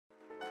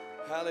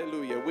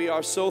Hallelujah. We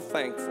are so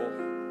thankful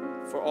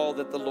for all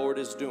that the Lord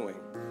is doing.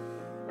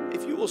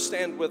 If you will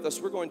stand with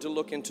us, we're going to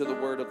look into the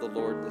word of the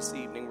Lord this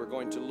evening. We're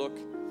going to look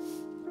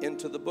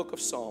into the book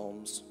of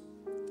Psalms,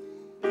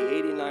 the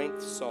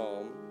 89th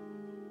Psalm,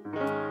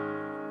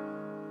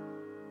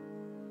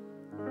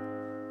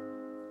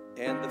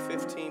 and the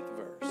 15th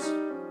verse.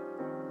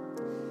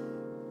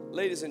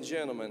 Ladies and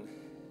gentlemen,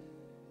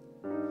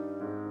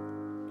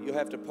 you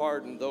have to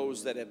pardon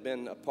those that have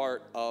been a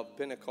part of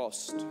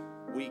Pentecost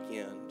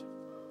weekend,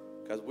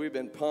 because we've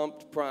been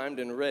pumped, primed,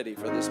 and ready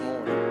for this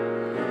morning.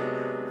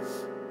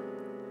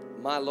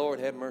 My Lord,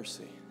 have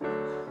mercy.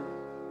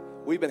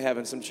 We've been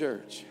having some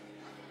church.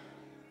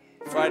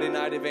 Friday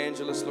night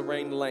evangelist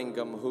Lorraine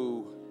Langham,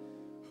 who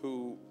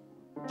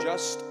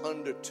just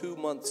under 2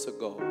 months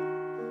ago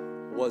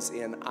was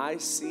in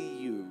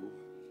ICU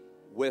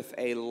with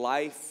a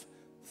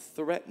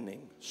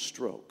life-threatening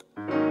stroke.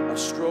 A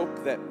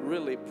stroke that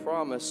really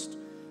promised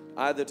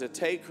either to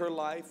take her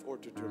life or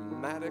to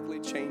dramatically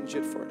change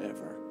it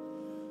forever.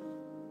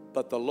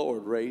 But the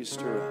Lord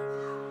raised her up.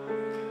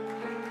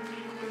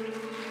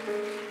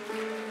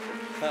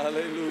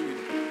 Hallelujah.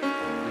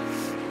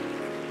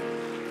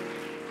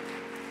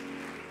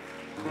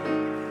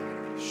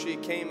 She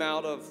came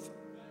out of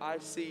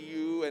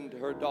ICU and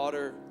her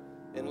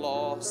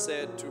daughter-in-law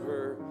said to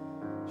her,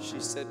 she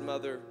said,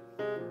 "Mother,"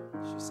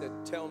 she said,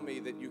 "tell me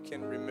that you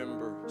can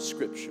remember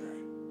Scripture."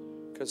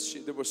 Because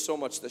there was so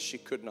much that she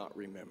could not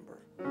remember.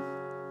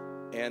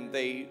 And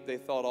they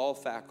thought all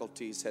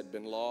faculties had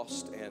been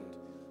lost and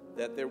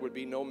that there would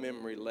be no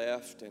memory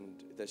left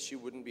and that she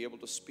wouldn't be able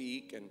to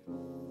speak. And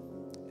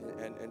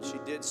she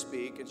did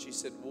speak, and she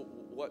said, "Well,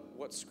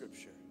 what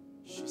Scripture?"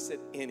 She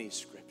said, "Any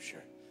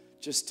Scripture.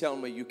 Just tell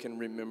me you can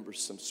remember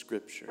some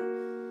Scripture."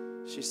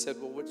 She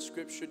said, "Well, what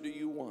Scripture do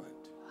you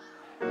want?"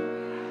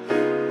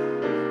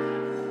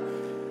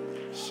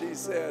 She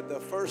said, "The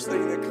first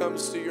thing that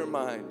comes to your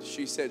mind,"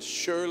 she said,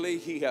 "surely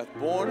he hath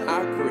borne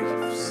our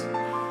griefs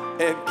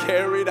and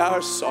carried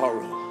our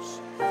sorrows.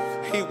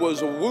 He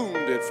was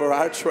wounded for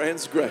our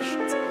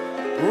transgressions,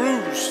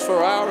 bruised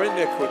for our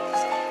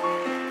iniquities."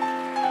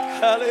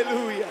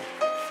 Hallelujah.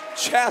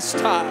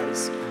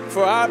 "Chastised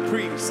for our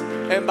peace,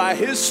 and by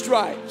his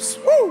stripes,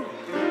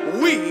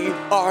 we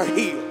are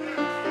healed."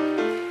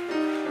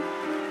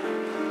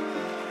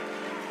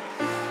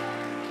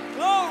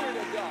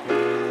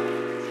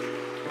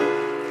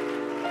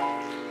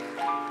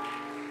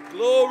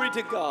 Glory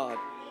to God.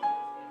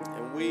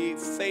 And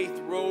faith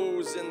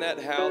rose in that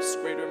house,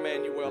 Greater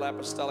Emmanuel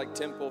Apostolic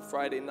Temple,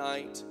 Friday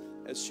night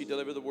as she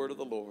delivered the word of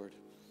the Lord.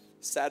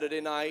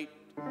 Saturday night,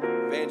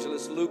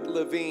 evangelist Luke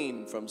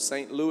Levine from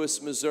St.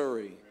 Louis,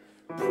 Missouri,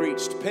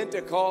 preached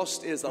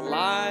Pentecost is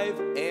alive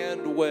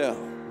and well.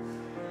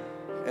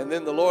 And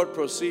then the Lord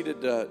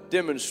proceeded to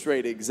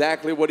demonstrate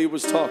exactly what he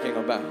was talking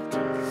about.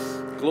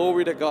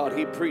 Glory to God.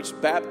 He preached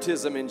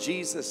baptism in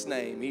Jesus'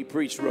 name. He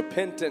preached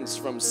repentance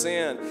from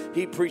sin.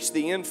 He preached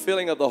the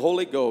infilling of the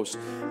Holy Ghost.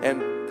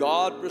 And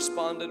God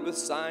responded with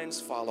signs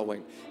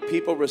following.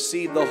 People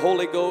received the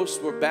Holy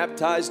Ghost, were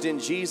baptized in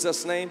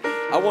Jesus' name.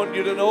 I want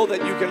you to know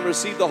that you can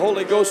receive the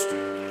Holy Ghost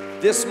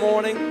this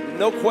morning.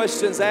 No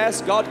questions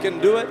asked. God can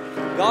do it.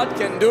 God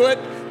can do it.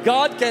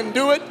 God can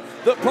do it.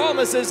 The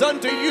promise is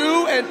unto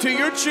you and to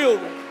your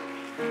children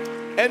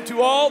and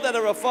to all that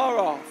are afar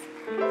off,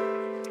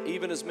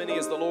 even as many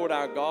as the Lord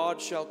our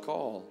God shall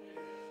call.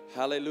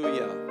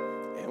 Hallelujah.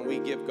 And we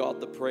give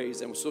God the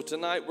praise. And so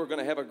tonight we're going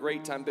to have a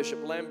great time.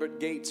 Bishop Lambert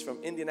Gates from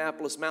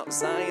Indianapolis, Mount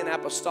Zion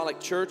Apostolic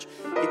Church.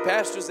 He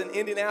pastors in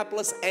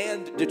Indianapolis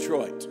and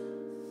Detroit.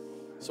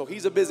 So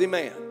he's a busy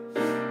man.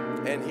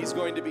 And he's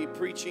going to be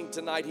preaching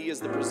tonight. He is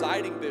the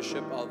presiding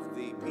bishop of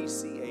the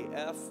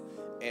PCAF.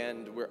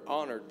 And we're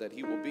honored that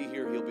he will be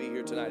here. He'll be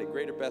here tonight at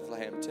Greater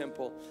Bethlehem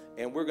Temple.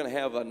 And we're going to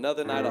have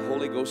another night of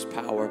Holy Ghost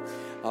power.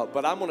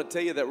 But I'm going to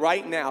tell you that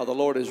right now the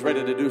Lord is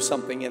ready to do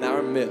something in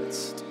our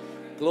midst.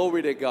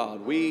 Glory to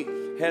God. We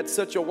had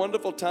such a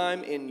wonderful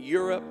time in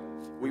Europe.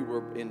 We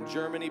were in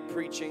Germany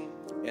preaching.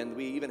 And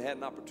we even had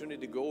an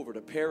opportunity to go over to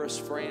Paris,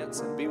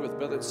 France, and be with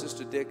Brother and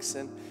Sister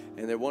Dixon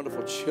and their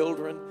wonderful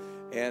children.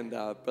 And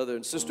Brother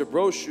and Sister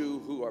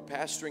Brochu, who are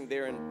pastoring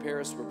there in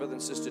Paris, where Brother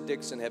and Sister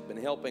Dixon have been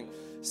helping,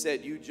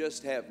 said, "You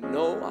just have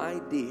no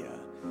idea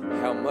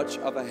how much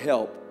of a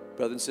help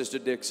Brother and Sister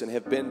Dixon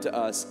have been to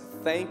us.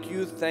 Thank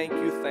you, thank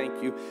you,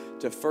 thank you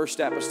to First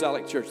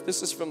Apostolic Church."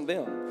 This is from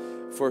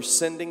them, for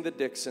sending the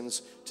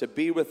Dixons to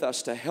be with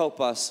us, to help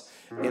us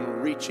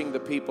in reaching the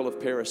people of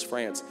Paris,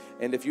 France.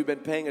 And if you've been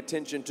paying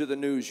attention to the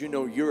news, you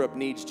know Europe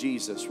needs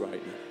Jesus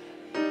right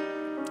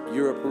now.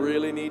 Europe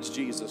really needs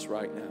Jesus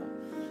right now.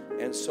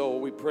 And so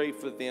we prayed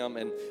for them,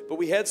 but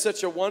we had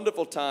such a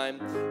wonderful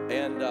time,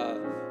 and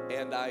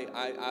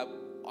I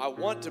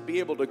want to be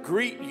able to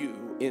greet you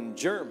in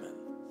German,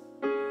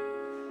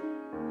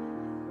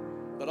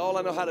 but all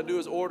I know how to do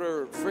is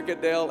order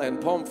frikadelle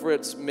and pommes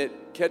frites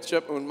mit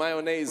ketchup and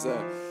mayonnaise,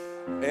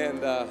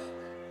 and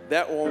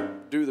that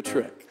won't do the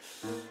trick.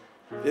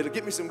 It'll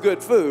get me some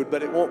good food,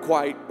 but it won't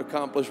quite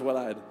accomplish what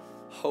I'd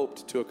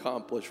hoped to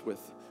accomplish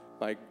with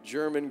my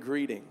German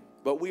greeting.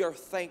 But we are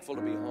thankful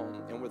to be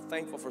home, and we're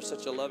thankful for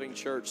such a loving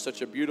church,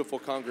 such a beautiful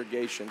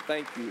congregation.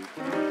 Thank you.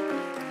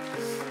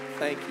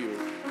 Thank you.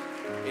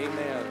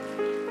 Amen.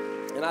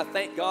 And I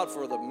thank God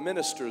for the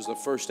ministers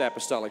of First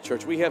Apostolic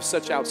Church. We have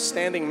such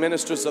outstanding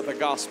ministers of the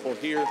gospel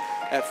here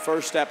at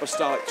First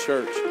Apostolic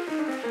Church.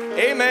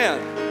 Amen.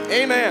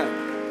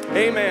 Amen.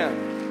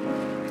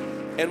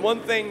 Amen. And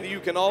one thing that you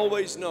can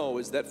always know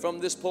is that from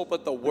this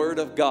pulpit, the word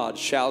of God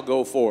shall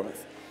go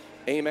forth.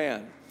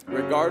 Amen.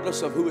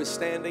 Regardless of who is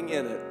standing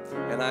in it.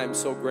 And I am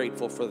so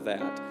grateful for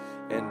that,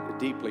 and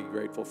deeply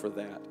grateful for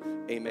that.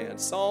 Amen.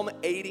 Psalm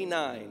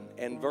 89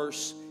 and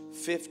verse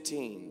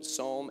 15.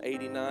 Psalm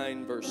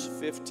 89 verse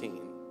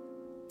 15.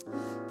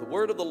 The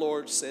word of the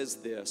Lord says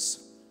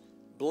this: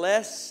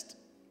 blessed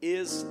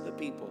is the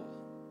people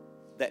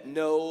that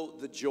know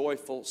the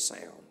joyful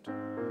sound.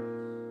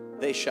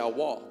 They shall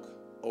walk,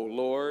 O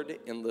Lord,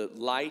 in the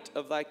light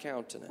of thy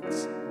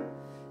countenance.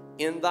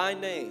 In thy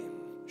name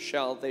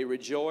shall they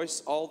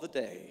rejoice all the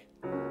day,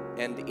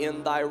 and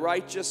in thy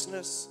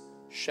righteousness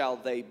shall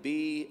they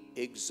be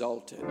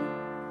exalted.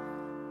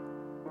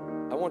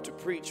 I want to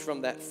preach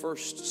from that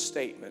first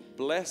statement.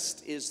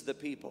 Blessed is the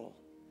people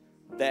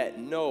that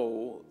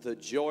know the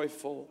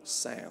joyful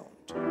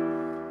sound.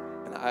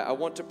 And I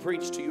want to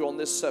preach to you on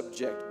this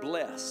subject.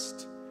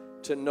 Blessed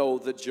to know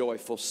the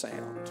joyful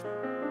sound.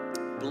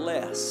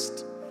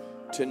 Blessed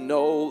to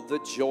know the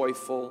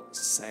joyful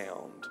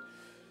sound.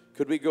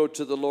 Could we go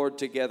to the Lord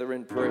together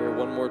in prayer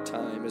one more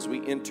time as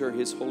we enter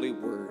His holy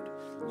word?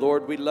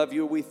 Lord, we love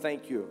you. We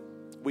thank you.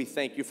 We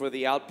thank you for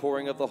the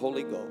outpouring of the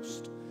Holy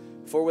Ghost.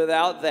 For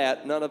without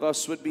that, none of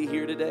us would be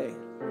here today,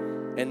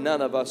 and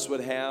none of us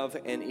would have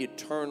an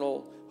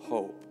eternal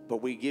hope. But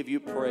we give you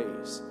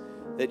praise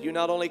that you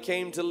not only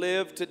came to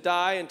live, to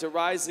die, and to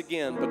rise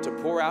again, but to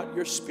pour out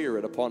your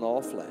Spirit upon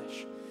all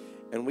flesh.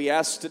 And we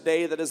ask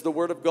today that as the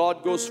word of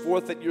God goes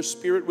forth, that your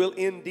Spirit will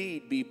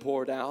indeed be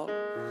poured out.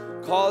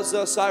 Cause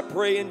us, I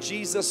pray in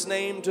Jesus'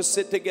 name, to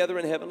sit together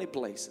in heavenly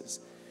places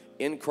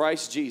in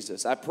Christ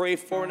Jesus. I pray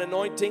for an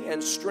anointing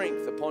and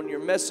strength upon your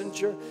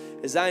messenger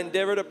as I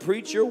endeavor to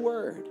preach your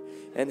word,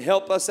 and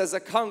help us as a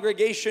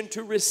congregation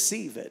to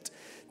receive it,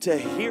 to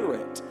hear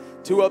it,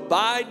 to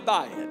abide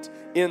by it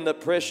in the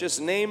precious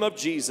name of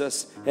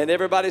Jesus. And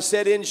everybody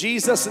said, in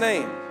Jesus'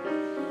 name,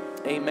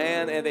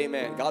 amen and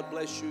amen. God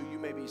bless you. You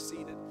may be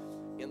seated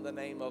in the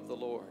name of the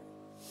Lord.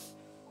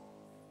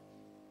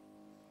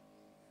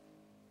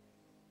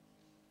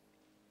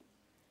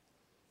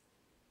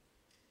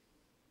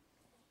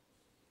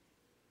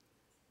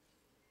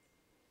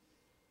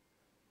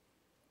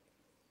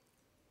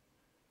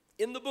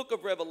 In the book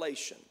of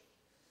Revelation,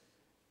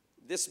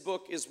 this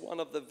book is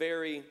one of the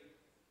very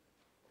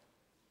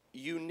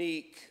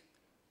unique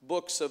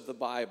books of the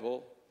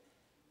Bible.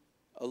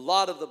 A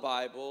lot of the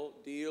Bible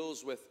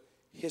deals with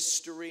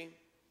history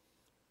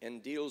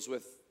and deals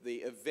with the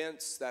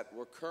events that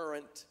were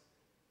current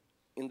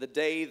in the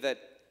day that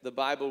the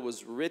Bible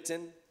was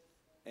written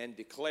and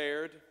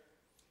declared.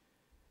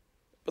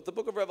 But the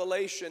book of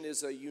Revelation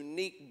is a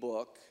unique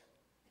book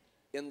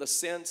in the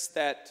sense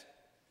that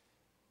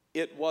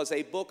it was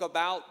a book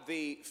about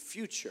the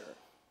future.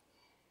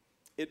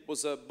 It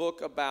was a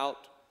book about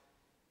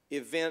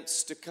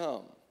events to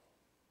come.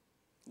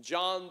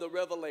 John the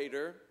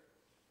Revelator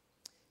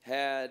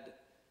had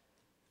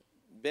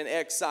been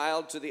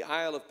exiled to the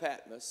Isle of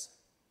Patmos,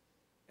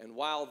 and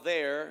while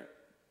there,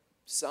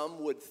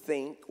 some would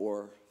think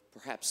or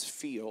perhaps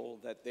feel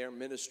that their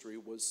ministry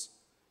was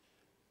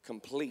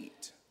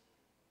complete,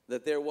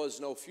 that there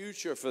was no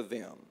future for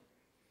them.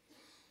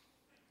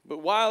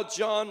 But while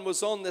John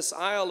was on this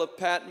Isle of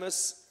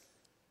Patmos,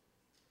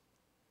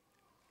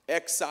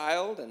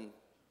 exiled and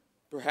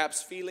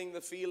perhaps feeling the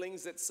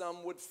feelings that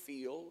some would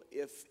feel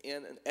if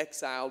in an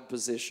exiled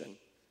position,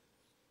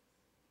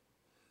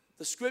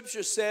 the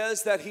scripture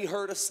says that he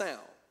heard a sound.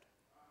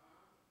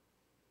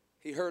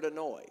 He heard a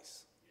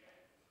noise.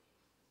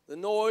 The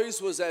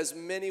noise was as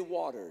many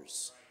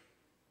waters.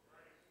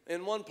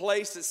 In one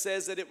place it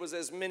says that it was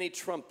as many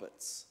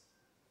trumpets.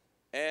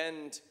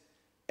 And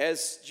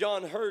as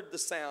John heard the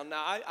sound,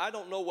 now I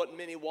don't know what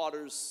many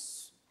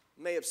waters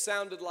may have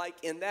sounded like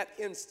in that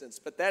instance,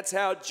 but that's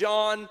how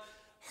John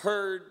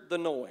heard the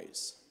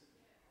noise.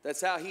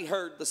 That's how he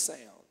heard the sound.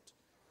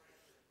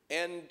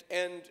 And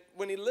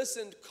when he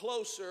listened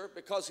closer,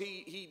 because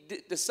he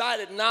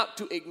decided not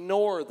to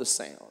ignore the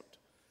sound.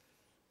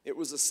 It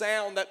was a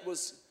sound that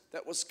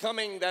was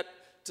coming that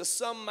to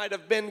some might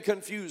have been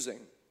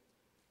confusing.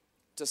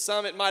 To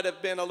some it might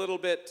have been a little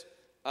bit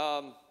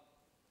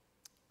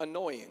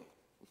annoying.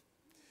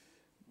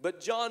 But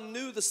John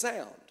knew the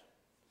sound,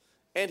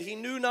 and he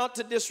knew not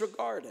to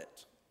disregard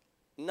it,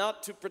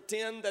 not to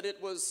pretend that it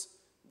was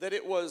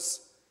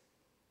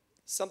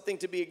something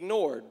to be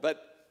ignored.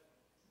 But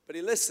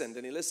he listened,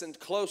 and he listened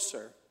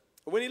closer.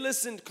 When he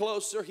listened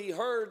closer, he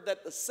heard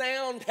that the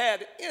sound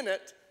had in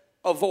it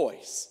a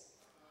voice.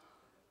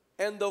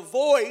 And the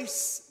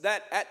voice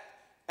that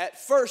at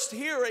first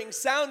hearing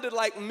sounded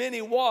like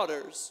many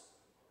waters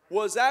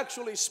was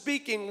actually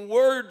speaking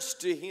words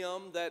to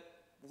him that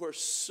were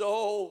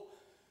so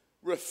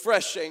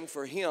refreshing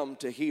for him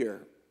to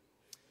hear.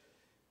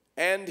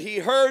 And he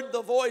heard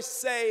the voice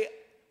say,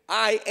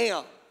 I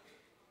am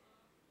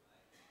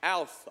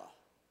Alpha.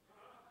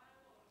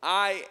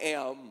 I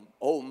am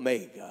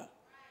Omega.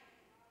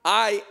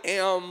 I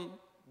am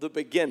the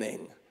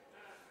beginning.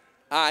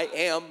 I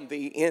am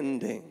the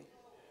ending.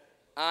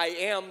 I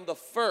am the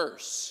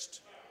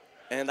first,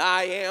 and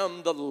I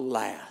am the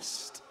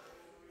last.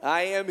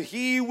 I am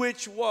he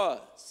which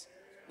was.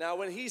 Now,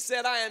 when he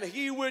said, I am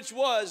he which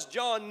was,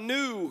 John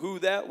knew who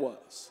that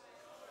was,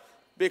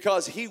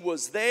 because he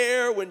was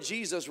there when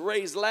Jesus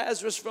raised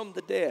Lazarus from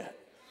the dead.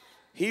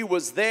 He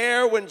was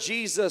there when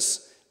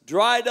Jesus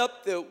dried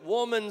up the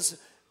woman's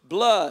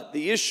blood,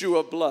 the issue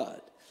of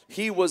blood.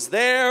 He was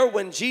there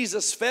when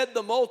Jesus fed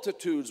the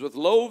multitudes with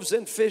loaves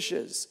and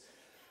fishes.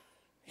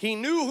 He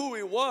knew who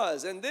he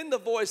was. And then the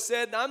voice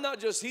said, I'm not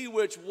just he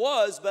which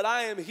was, but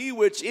I am he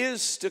which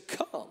is to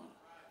come.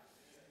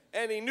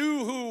 And he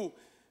knew who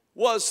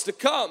was to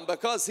come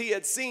because he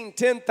had seen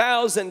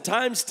 10,000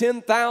 times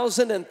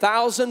 10,000 and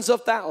thousands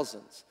of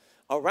thousands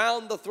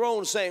around the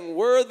throne saying,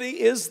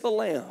 worthy is the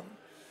Lamb.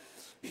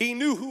 He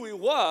knew who he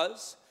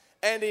was,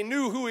 and he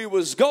knew who he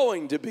was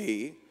going to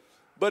be.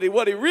 But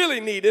what he really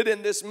needed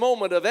in this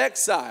moment of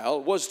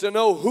exile was to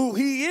know who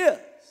he is.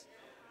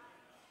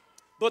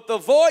 But the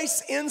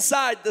voice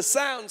inside the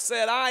sound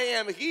said, I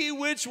am he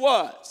which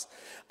was,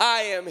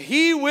 I am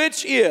he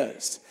which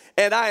is,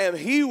 and I am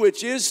he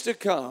which is to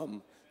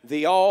come,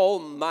 the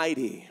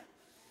Almighty.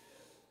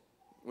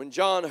 When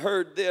John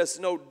heard this,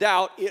 no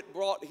doubt it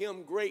brought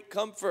him great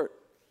comfort,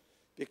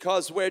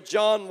 because where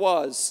John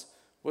was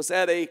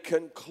at a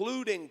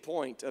concluding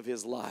point of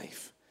his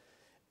life.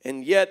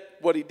 And yet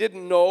what he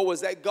didn't know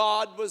was that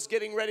God was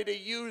getting ready to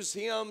use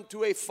him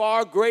to a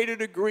far greater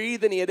degree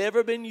than he had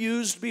ever been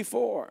used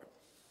before.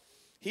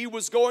 He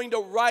was going to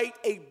write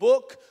a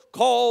book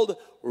called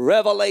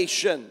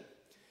Revelation.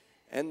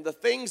 And the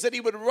things that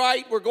he would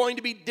write were going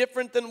to be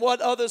different than what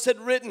others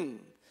had written,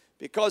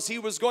 because he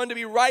was going to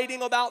be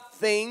writing about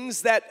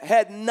things that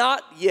had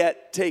not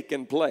yet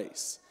taken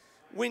place.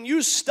 When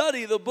you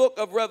study the book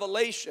of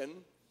Revelation,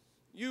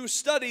 you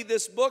study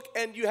this book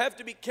and you have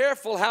to be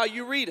careful how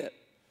you read it.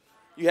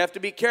 You have to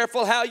be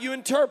careful how you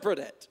interpret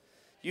it.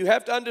 You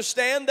have to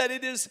understand that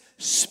it is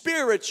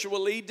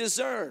spiritually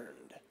discerned,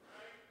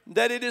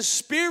 that it is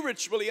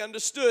spiritually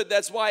understood.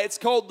 That's why it's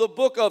called the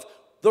book of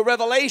the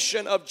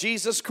Revelation of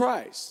Jesus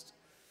Christ.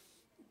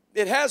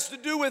 It has to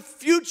do with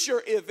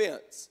future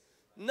events,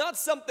 not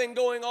something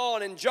going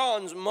on in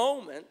John's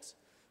moment,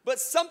 but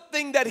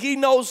something that he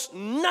knows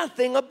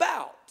nothing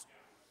about.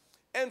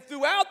 And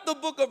throughout the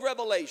book of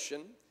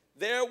Revelation,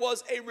 there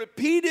was a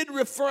repeated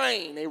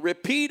refrain, a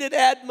repeated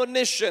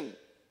admonition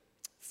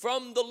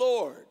from the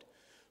Lord,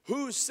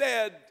 who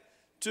said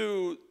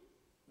to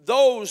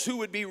those who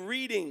would be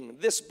reading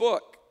this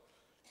book,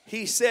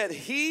 he said,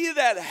 he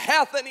that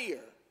hath an ear,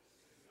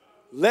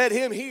 let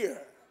him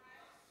hear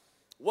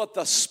what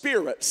the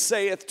Spirit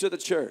saith to the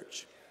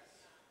church.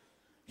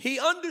 He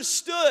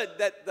understood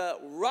that the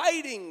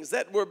writings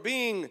that were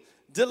being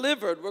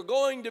delivered were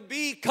going to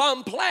be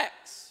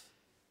complex.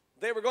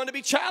 They were going to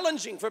be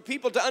challenging for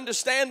people to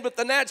understand with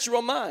the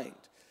natural mind.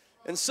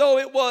 And so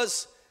it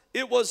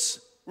was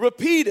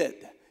repeated.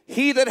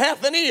 He that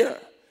hath an ear,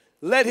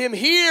 let him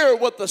hear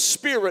what the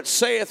Spirit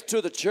saith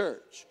to the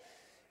church.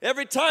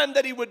 Every time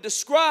that he would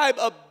describe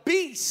a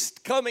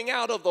beast coming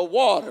out of the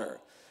water,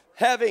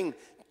 having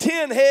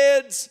 10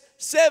 heads,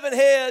 7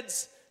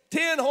 heads,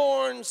 10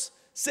 horns,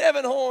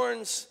 7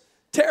 horns,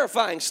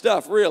 terrifying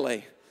stuff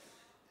really.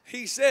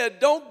 He said,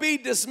 don't be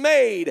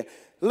dismayed.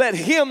 Let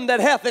him that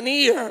hath an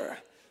ear,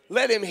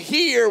 let him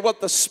hear what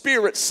the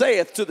Spirit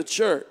saith to the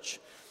church.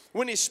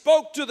 When he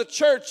spoke to the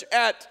church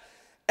at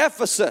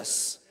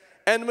Ephesus,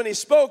 and when he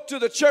spoke to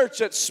the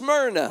church at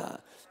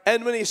Smyrna,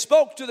 and when he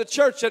spoke to the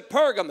church at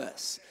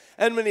Pergamos,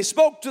 and when he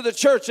spoke to the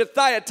church at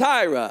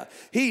Thyatira,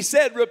 he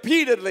said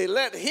repeatedly,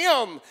 let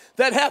him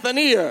that hath an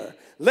ear,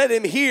 let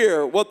him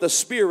hear what the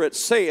Spirit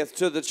saith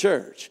to the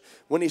church.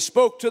 When he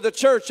spoke to the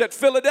church at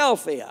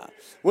Philadelphia,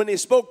 when he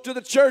spoke to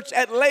the church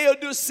at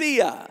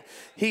Laodicea,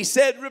 he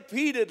said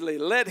repeatedly,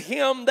 let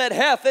him that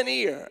hath an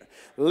ear,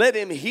 let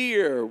him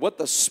hear what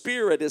the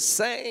Spirit is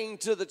saying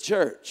to the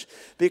church.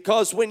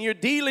 Because when you're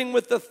dealing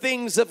with the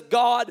things of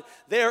God,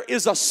 there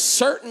is a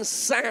certain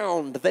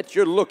sound that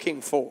you're looking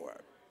for.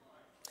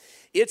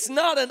 It's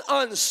not an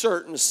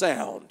uncertain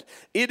sound.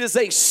 It is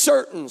a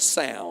certain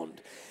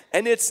sound.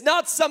 And it's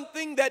not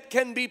something that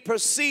can be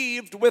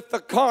perceived with the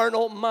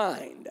carnal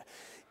mind.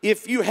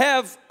 If you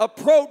have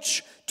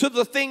approach to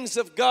the things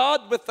of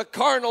God with the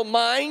carnal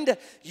mind,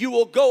 you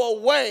will go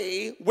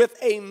away with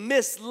a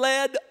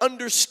misled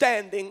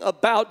understanding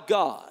about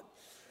God.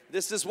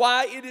 This is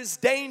why it is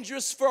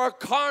dangerous for a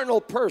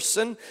carnal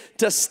person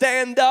to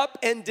stand up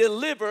and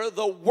deliver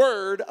the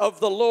word of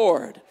the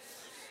Lord.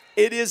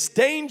 It is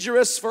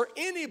dangerous for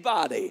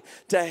anybody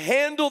to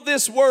handle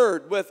this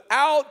word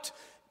without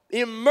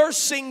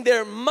immersing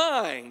their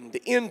mind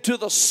into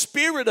the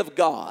Spirit of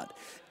God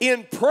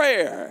in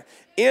prayer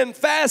in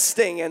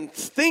fasting and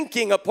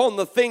thinking upon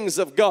the things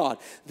of God.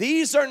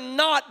 These are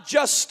not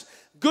just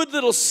good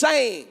little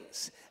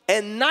sayings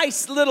and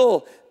nice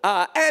little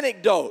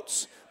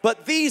anecdotes,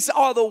 but these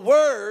are the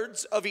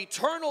words of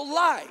eternal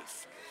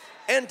life.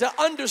 And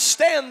to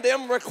understand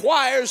them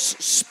requires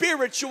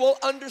spiritual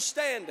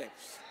understanding.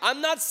 I'm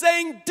not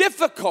saying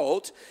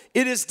difficult.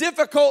 It is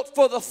difficult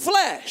for the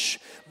flesh,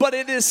 but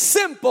it is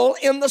simple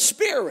in the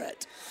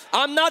spirit.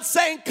 I'm not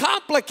saying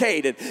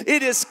complicated.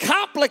 It is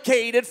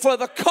complicated for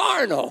the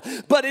carnal,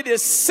 but it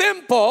is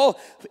simple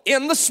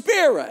in the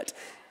spirit.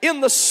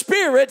 In the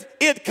spirit,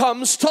 it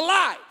comes to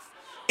life.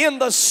 In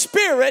the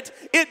spirit,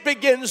 it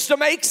begins to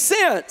make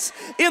sense.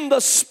 In the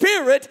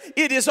spirit,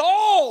 it is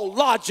all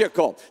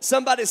logical.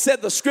 Somebody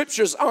said the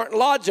scriptures aren't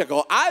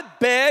logical. I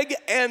beg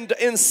and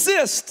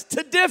insist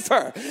to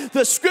differ.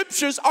 The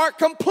scriptures are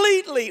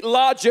completely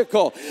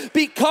logical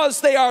because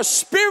they are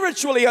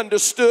spiritually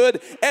understood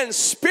and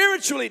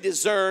spiritually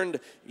discerned.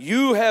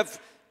 You have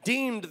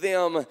deemed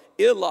them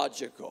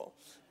illogical,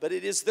 but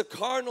it is the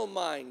carnal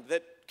mind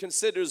that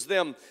considers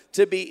them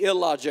to be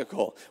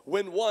illogical.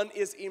 When one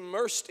is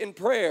immersed in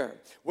prayer,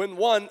 when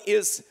one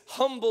is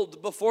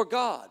humbled before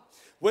God,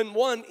 when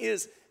one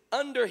is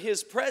under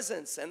His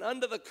presence and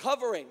under the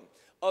covering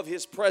of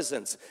His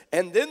presence,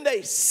 and then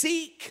they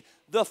seek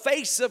the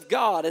face of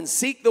God and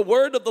seek the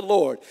word of the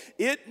Lord,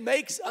 it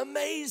makes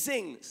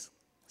amazing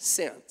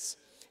sense.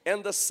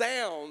 And the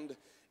sound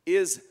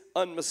is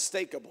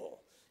unmistakable.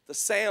 The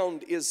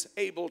sound is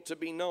able to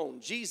be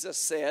known. Jesus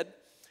said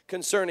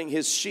concerning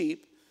His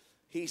sheep,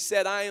 He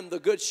said, I am the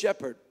good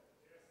shepherd,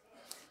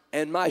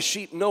 and my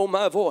sheep know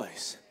my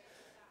voice.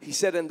 He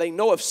said, and they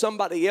know if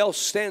somebody else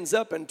stands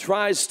up and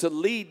tries to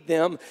lead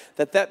them,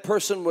 that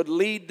person would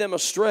lead them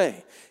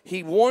astray.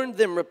 He warned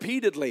them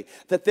repeatedly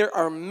that there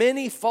are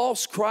many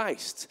false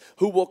Christs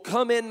who will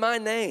come in my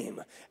name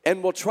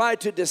and will try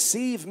to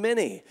deceive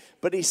many.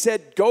 But he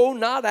said, go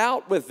not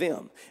out with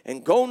them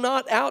and go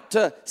not out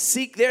to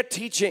seek their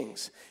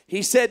teachings.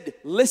 He said,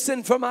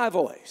 listen for my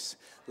voice.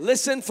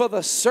 Listen for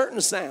the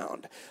certain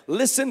sound.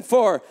 Listen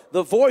for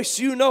the voice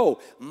you know.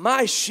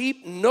 My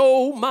sheep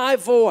know my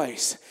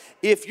voice.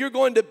 If you're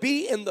going to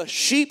be in the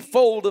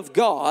sheepfold of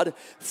God,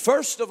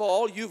 first of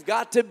all, you've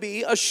got to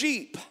be a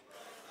sheep.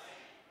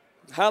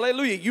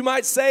 Hallelujah. You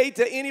might say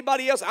to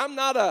anybody else, I'm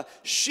not a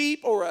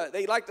sheep, or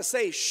they like to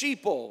say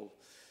sheeple.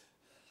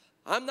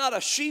 I'm not a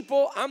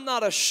sheeple. I'm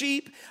not a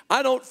sheep.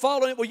 I don't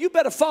follow him. Well, you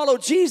better follow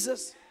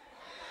Jesus.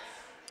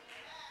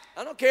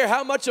 I don't care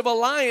how much of a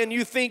lion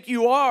you think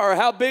you are, or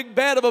how big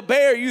bad of a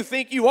bear you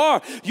think you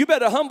are. You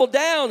better humble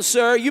down,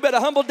 sir. You better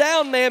humble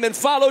down, ma'am, and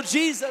follow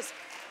Jesus.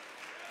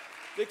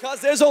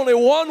 Because there's only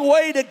one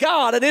way to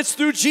God, and it's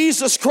through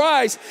Jesus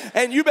Christ.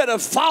 And you better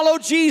follow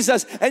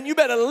Jesus, and you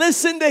better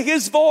listen to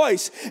his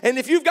voice. And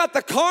if you've got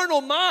the carnal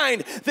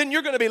mind, then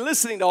you're going to be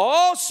listening to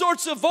all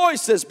sorts of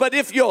voices. But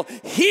if you'll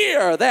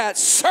hear that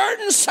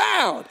certain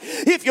sound,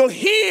 if you'll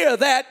hear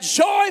that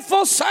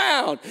joyful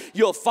sound,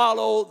 you'll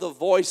follow the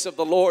voice of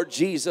the Lord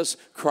Jesus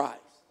Christ.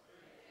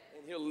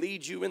 And he'll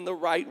lead you in the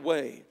right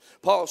way.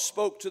 Paul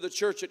spoke to the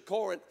church at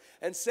Corinth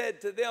and said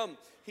to them,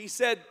 he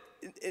said,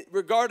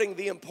 regarding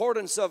the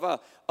importance of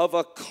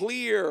a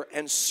clear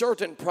and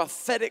certain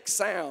prophetic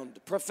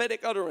sound,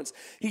 prophetic utterance.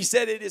 He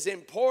said it is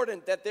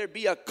important that there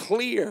be a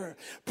clear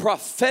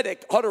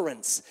prophetic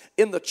utterance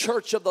in the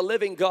church of the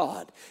living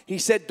God. He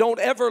said, don't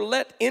ever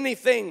let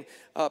anything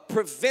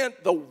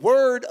prevent the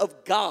word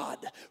of God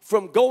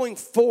from going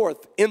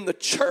forth in the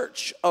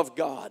church of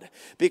God,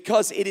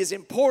 because it is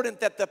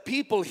important that the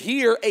people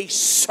hear a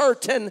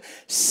certain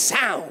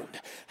sound.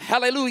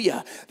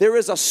 Hallelujah. There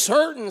is a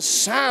certain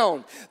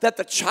sound that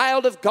the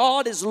child of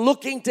God is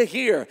looking to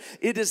hear.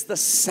 It is the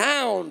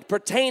sound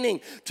pertaining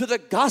to the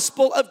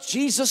gospel of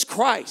Jesus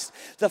Christ.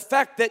 The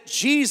fact that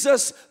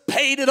Jesus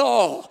paid it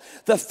all.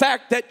 The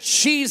fact that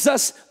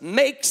Jesus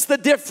makes the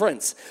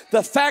difference.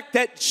 The fact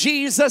that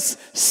Jesus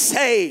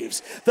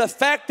saves. The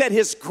fact that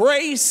his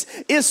grace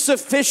is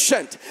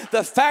sufficient.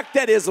 The fact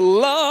that his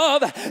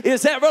love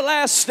is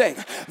everlasting.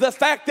 The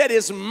fact that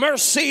his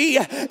mercy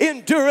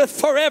endureth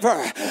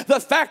forever. The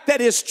fact that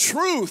his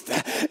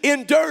truth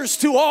endures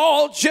to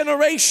all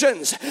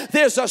generations.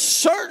 There's a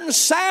certain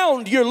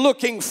sound you're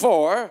looking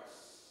for.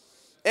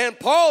 And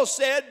Paul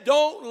said,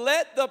 don't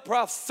let the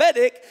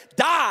prophetic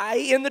die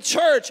in the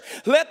church.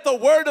 Let the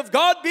word of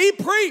God be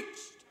preached.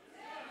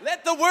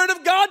 Let the word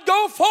of God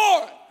go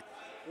forth.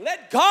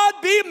 Let God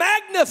be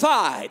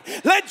magnified.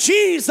 Let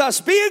Jesus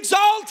be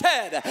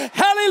exalted.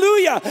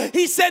 Hallelujah.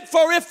 He said,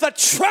 for if the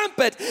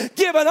trumpet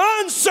give an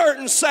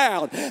uncertain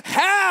sound,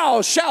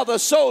 how shall the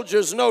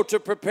soldiers know to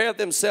prepare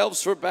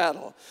themselves for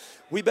battle?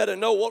 We better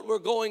know what we're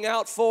going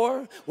out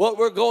for, what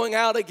we're going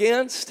out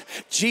against.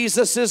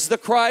 Jesus is the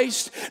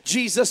Christ.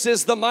 Jesus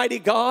is the mighty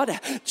God.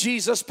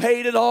 Jesus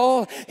paid it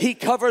all. He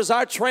covers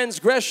our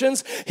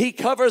transgressions. He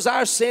covers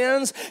our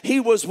sins. He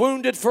was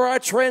wounded for our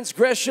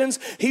transgressions.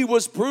 He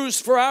was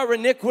bruised for our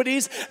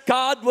iniquities.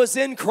 God was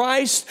in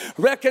Christ,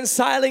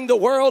 reconciling the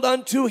world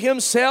unto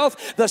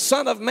himself. The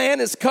Son of Man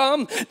is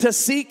come to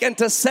seek and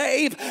to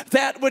save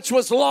that which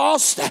was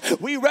lost.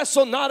 We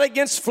wrestle not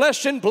against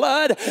flesh and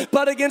blood,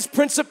 but against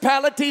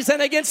principalities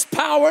and against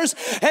powers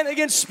and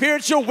against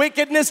spiritual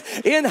wickedness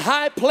in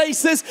high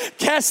places,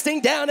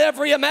 casting down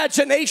every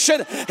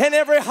imagination and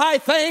every high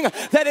thing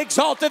that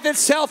exalteth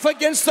itself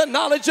against the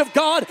knowledge of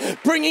God,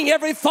 bringing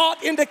every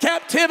thought into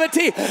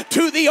captivity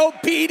to the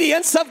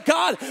obedience of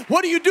God.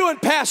 What are you doing,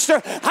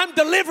 Pastor? I'm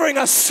delivering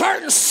a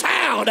certain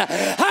sound.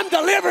 I'm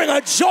delivering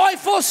a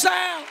joyful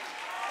sound.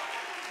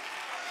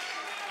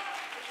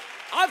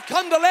 I've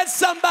come to let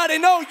somebody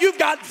know you've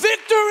got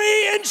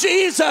victory in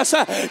Jesus.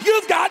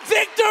 You've got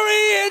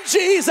victory in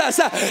Jesus.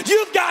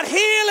 You've got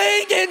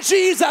healing in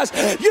Jesus.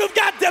 You've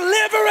got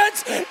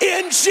deliverance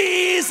in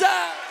Jesus.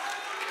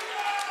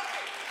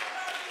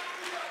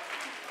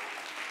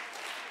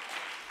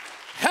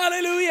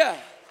 Hallelujah.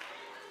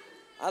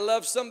 I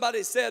love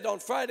somebody said on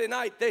Friday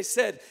night, they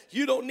said,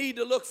 you don't need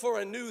to look for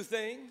a new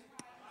thing.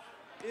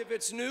 If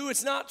it's new,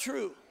 it's not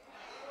true.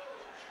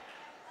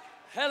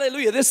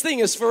 Hallelujah. This thing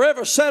is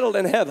forever settled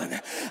in heaven.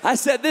 I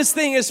said this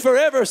thing is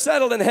forever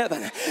settled in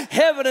heaven.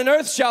 Heaven and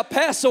earth shall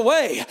pass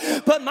away,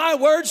 but my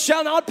word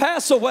shall not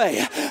pass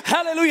away.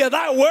 Hallelujah.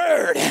 Thy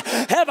word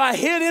have I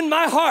hid in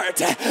my heart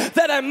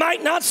that I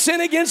might not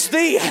sin against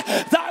thee.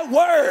 Thy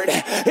word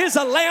is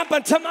a lamp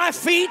unto my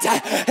feet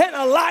and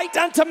a light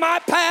unto my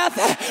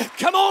path.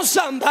 Come on,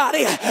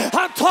 somebody.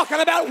 I'm talking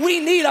about we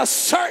need a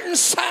certain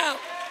sound.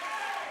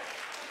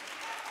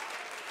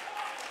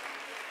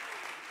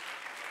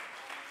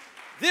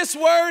 This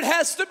word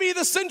has to be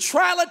the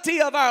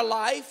centrality of our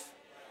life.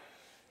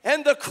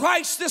 And the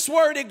Christ this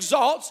word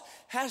exalts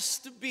has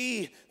to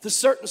be the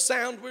certain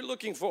sound we're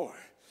looking for.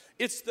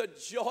 It's the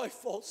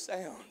joyful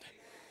sound.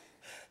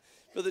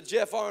 Brother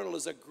Jeff Arnold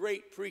is a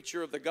great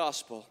preacher of the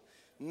gospel.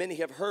 Many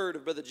have heard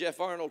of Brother Jeff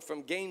Arnold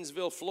from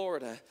Gainesville,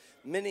 Florida.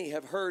 Many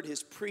have heard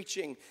his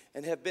preaching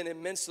and have been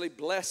immensely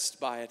blessed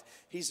by it.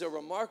 He's a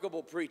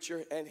remarkable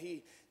preacher, and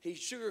he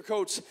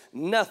sugarcoats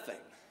nothing.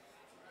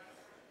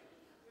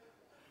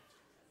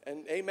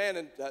 And amen,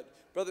 and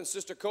Brother and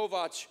Sister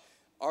Kovach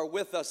are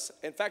with us.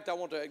 In fact, I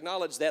want to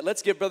acknowledge that.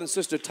 Let's give Brother and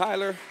Sister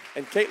Tyler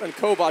and Caitlin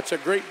Kovach a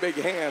great big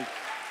hand.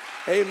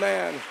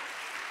 Amen.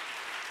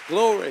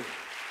 Glory.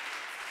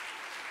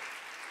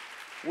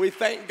 We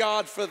thank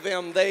God for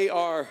them. They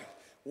are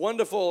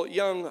wonderful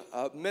young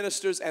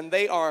ministers, and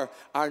they are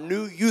our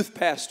new youth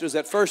pastors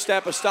at First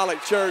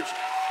Apostolic Church.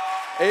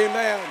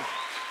 Amen.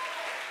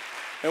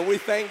 And we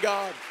thank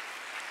God.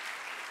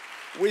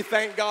 We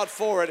thank God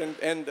for it,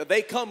 and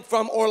they come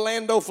from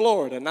Orlando,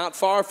 Florida, not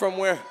far from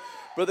where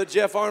Brother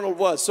Jeff Arnold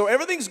was. So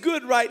everything's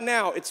good right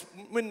now. It's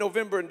when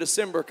November and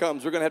December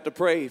comes, we're going to have to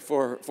pray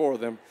for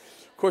them.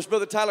 Of course,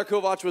 Brother Tyler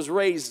Kovach was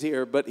raised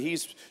here, but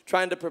he's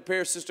trying to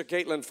prepare Sister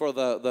Caitlin for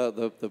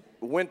the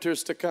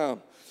winters to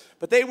come.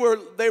 But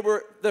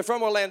they're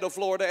from Orlando,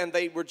 Florida, and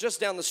they were just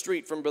down the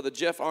street from Brother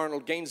Jeff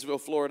Arnold, Gainesville,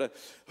 Florida,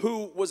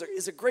 who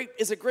is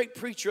a great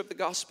preacher of the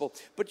gospel.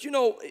 But you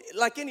know,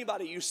 like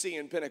anybody you see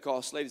in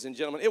Pentecost, ladies and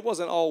gentlemen, it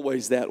wasn't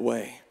always that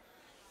way.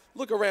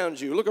 Look around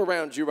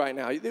you right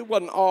now. It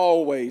wasn't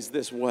always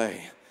this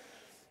way.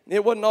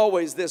 It wasn't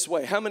always this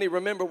way. How many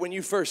remember when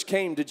you first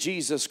came to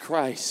Jesus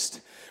Christ?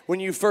 When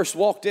you first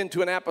walked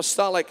into an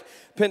apostolic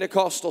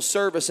Pentecostal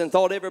service and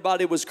thought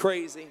everybody was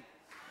crazy?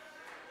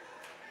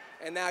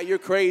 And now you're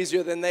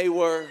crazier than they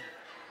were.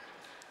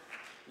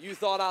 You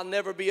thought I'll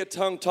never be a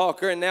tongue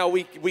talker, and now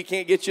we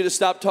can't get you to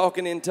stop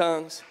talking in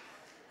tongues.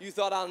 You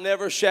thought I'll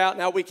never shout,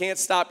 now we can't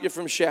stop you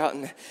from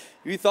shouting.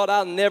 You thought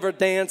I'll never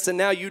dance, and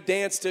now you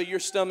dance till your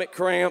stomach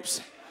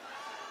cramps.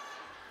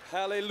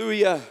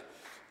 Hallelujah.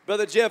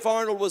 Brother Jeff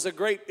Arnold is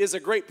a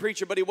great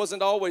preacher, but he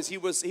wasn't always. He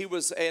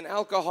was an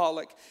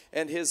alcoholic,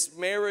 and his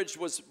marriage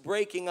was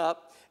breaking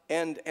up,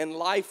 and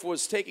life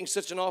was taking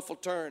such an awful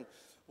turn.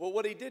 Well,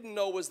 what he didn't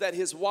know was that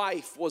his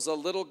wife was a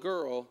little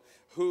girl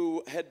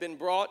who had been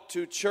brought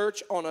to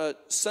church on a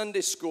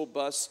Sunday school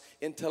bus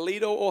in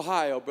Toledo,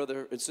 Ohio,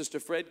 Brother and Sister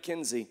Fred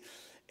Kinsey.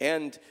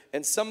 And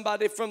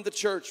somebody from the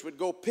church would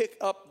go pick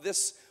up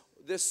this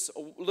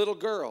little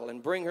girl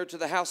and bring her to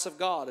the house of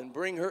God and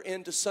bring her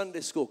into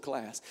Sunday school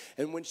class.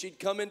 And when she'd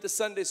come into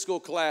Sunday school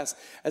class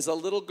as a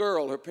little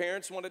girl, her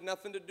parents wanted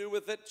nothing to do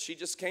with it. She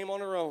just came on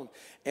her own.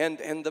 And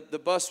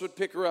the bus would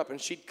pick her up, and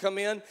she'd come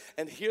in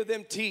and hear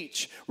them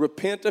teach,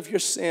 repent of your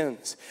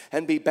sins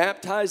and be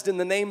baptized in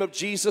the name of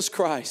Jesus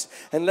Christ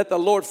and let the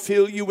Lord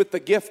fill you with the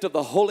gift of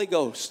the Holy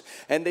Ghost.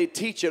 And they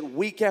teach it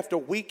week after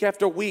week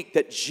after week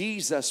that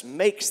Jesus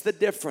makes the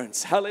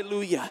difference.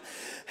 Hallelujah.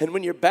 And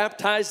when you're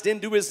baptized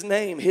into his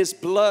name. His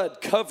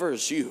blood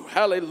covers you.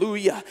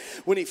 Hallelujah.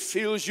 When He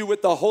fills you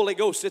with the Holy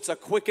Ghost, it's a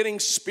quickening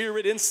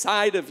spirit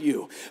inside of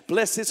you.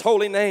 Bless His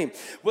holy name.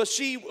 Well,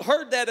 she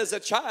heard that as a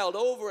child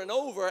over and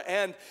over,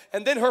 and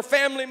then her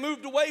family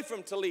moved away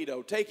from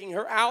Toledo, taking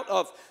her out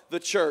of the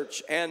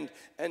church, and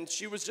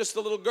she was just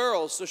a little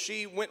girl, so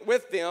she went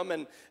with them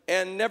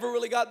and never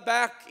really got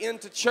back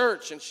into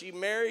church. And she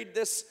married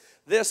this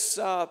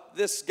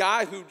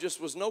guy who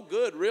just was no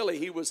good, really.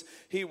 He was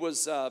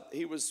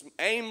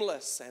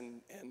aimless,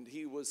 and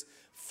he was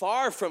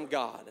far from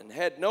God and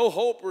had no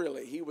hope,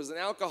 really. He was an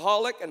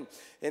alcoholic,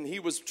 and he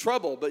was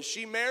trouble. But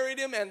she married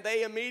him, and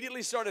they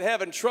immediately started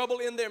having trouble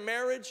in their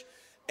marriage.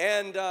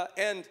 And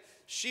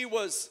she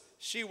was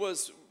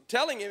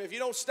telling him, if you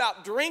don't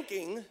stop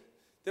drinking,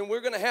 then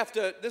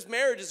this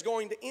marriage is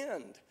going to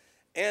end.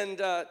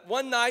 And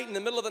one night, in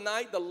the middle of the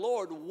night, the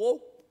Lord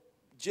woke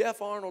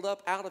Jeff Arnold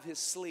up out of his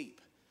sleep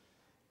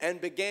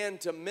and began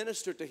to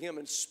minister to him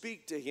and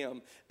speak to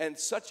him. And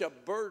such a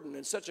burden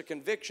and such a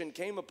conviction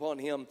came upon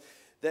him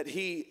that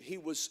he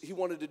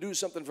wanted to do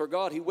something for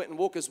God. He went and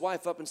woke his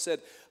wife up and said,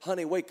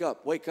 honey, wake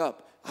up.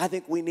 I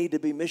think we need to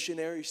be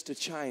missionaries to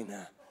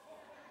China.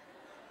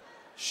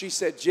 She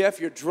said, Jeff,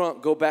 you're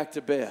drunk. Go back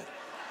to bed.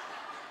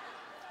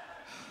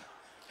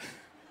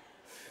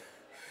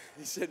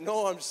 He said,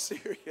 no, I'm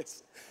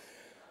serious.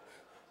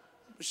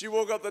 She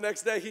woke up the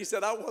next day. He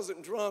said, I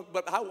wasn't drunk,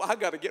 but I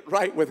got to get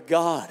right with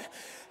God.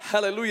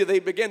 Hallelujah. They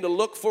began to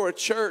look for a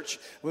church.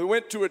 We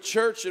went to a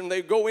church, and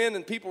they go in,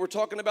 and people were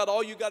talking about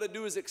all you got to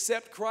do is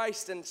accept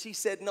Christ. And she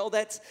said, no,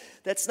 that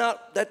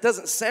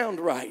doesn't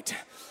sound right.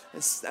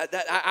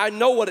 I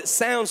know what it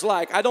sounds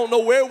like. I don't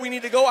know where we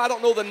need to go. I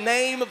don't know the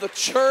name of the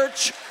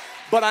church,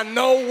 but I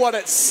know what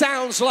it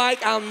sounds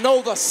like. I'll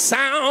know the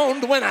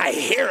sound when I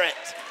hear it.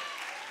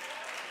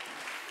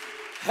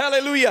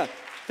 Hallelujah.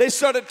 They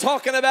started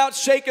talking about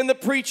shaking the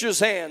preacher's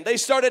hand. They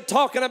started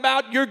talking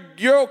about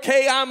you're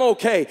okay, I'm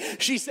okay.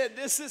 She said,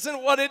 this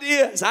isn't what it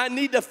is. I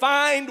need to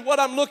find what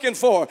I'm looking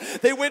for.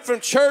 They went from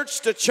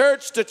church to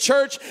church to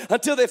church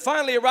until they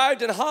finally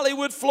arrived in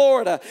Hollywood,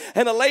 Florida.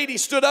 And a lady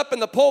stood up in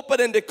the pulpit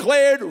and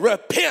declared,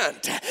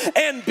 repent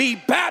and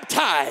be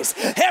baptized,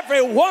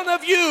 every one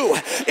of you,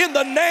 in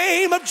the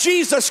name of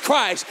Jesus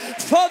Christ,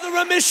 for the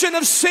remission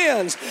of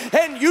sins,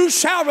 and you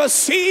shall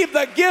receive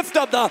the gift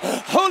of the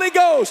Holy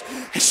Ghost.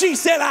 She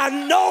said, I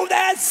know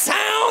that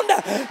sound.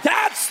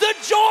 That's the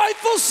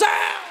joyful sound.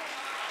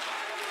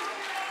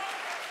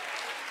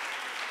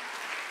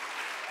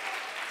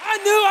 I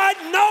knew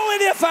I'd know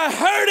it if I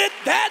heard it.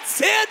 That's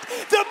it.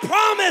 The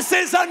promise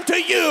is unto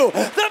you.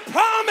 The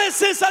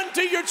promise is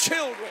unto your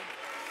children.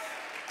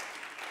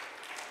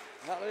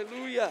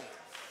 Hallelujah.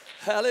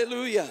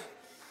 Hallelujah.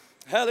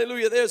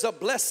 Hallelujah. There's a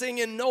blessing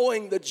in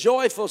knowing the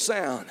joyful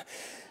sound.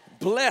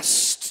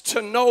 Blessed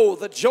to know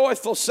the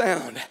joyful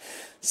sound.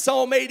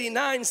 Psalm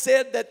 89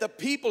 said that the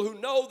people who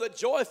know the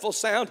joyful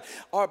sound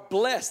are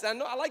blessed.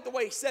 I like the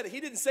way he said it. He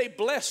didn't say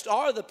blessed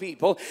are the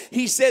people.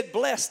 He said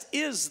blessed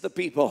is the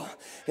people.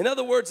 In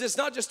other words, it's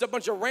not just a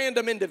bunch of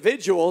random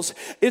individuals.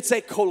 It's a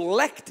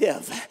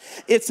collective.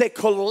 It's a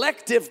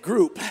collective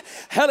group.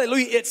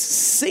 Hallelujah. It's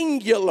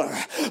singular.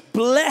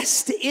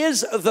 Blessed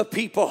is the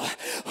people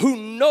who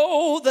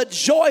know the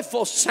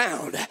joyful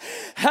sound.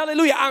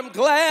 Hallelujah. I'm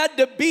glad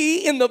to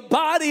be in the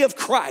body of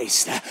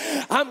Christ.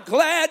 I'm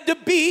glad to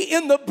be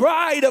in the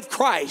bride of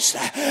Christ.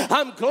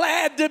 I'm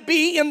glad to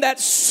be in that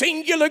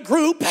singular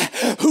group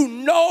who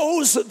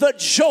knows the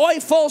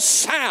joyful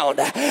sound.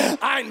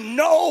 I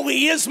know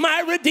He is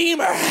my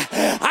Redeemer.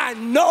 I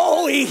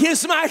know He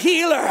is my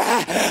healer.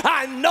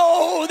 I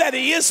know that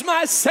He is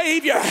my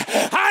Savior.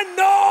 I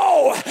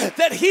know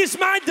that He's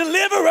my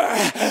deliverer.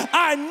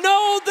 I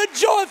know the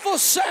joyful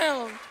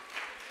sound.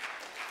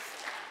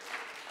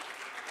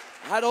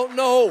 I don't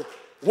know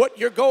what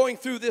you're going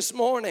through this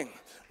morning,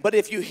 but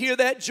if you hear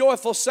that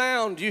joyful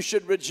sound, you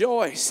should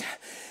rejoice.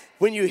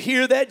 When you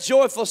hear that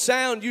joyful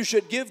sound, you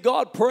should give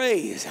God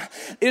praise.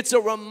 It's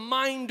a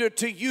reminder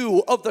to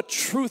you of the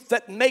truth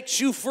that makes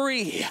you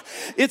free.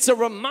 It's a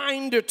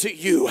reminder to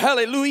you,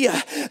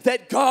 hallelujah,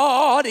 that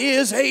God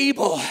is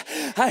able.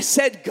 I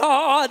said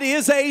God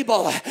is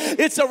able.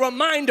 It's a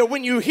reminder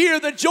when you hear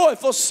the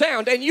joyful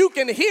sound, and you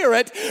can hear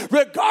it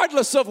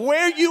regardless of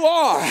where you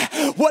are,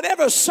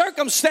 whatever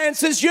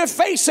circumstances you're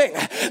facing.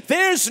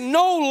 There's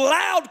no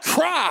loud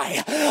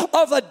cry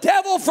of a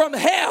devil from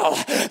hell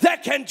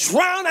that can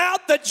drown out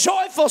the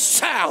joyful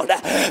sound.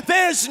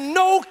 There's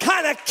no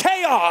kind of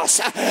chaos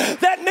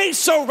that may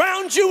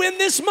surround you in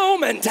this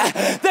moment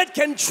that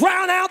can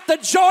drown out the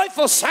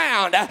joyful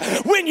sound.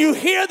 When you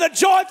hear the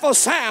joyful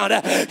sound,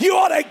 you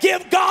ought to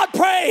give God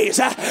praise.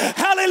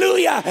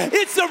 Hallelujah.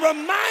 It's a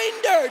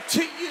reminder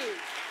to you.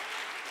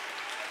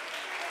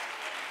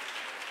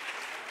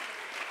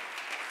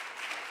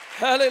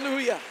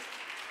 Hallelujah.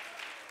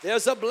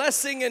 There's a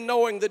blessing in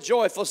knowing the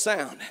joyful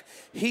sound.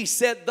 He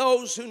said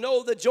those who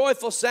know the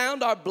joyful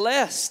sound are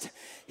blessed.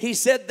 He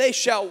said they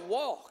shall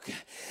walk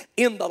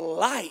in the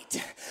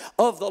light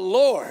of the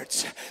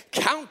Lord's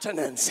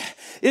countenance.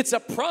 It's a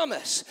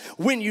promise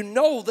when you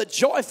know the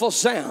joyful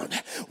sound,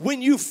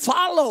 when you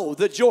follow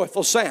the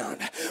joyful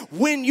sound,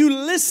 when you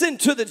listen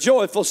to the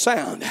joyful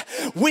sound,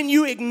 when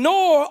you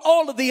ignore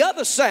all of the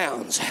other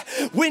sounds,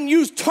 when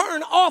you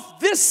turn off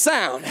this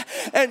sound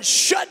and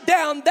shut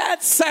down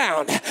that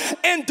sound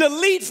and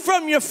delete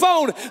from your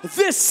phone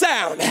this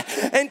sound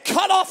and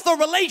cut off the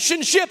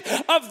relationship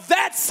of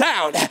that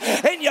sound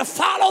and you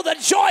follow the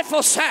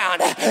joyful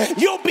sound,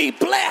 you'll be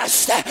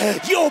blessed.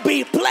 You'll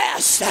be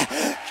blessed.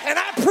 And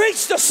I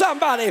preach to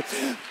somebody,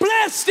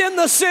 blessed in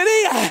the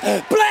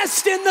city,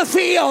 blessed in the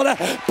field,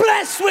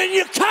 blessed when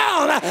you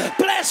come,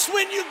 blessed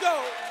when you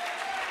go.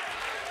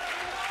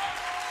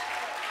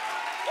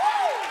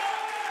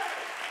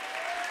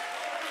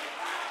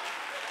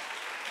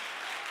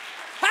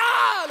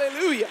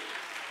 Hallelujah.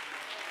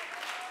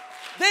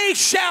 They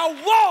shall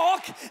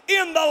walk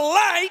in the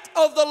light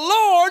of the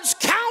Lord's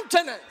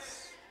countenance.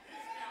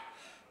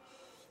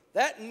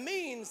 That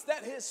means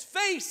that his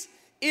face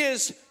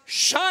is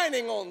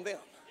shining on them.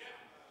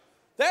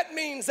 That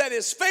means that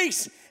his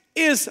face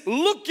is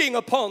looking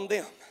upon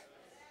them.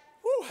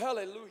 Woo,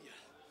 hallelujah.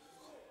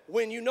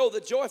 When you know the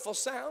joyful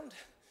sound,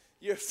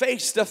 you're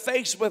face to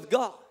face with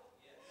God.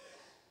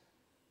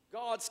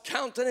 God's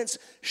countenance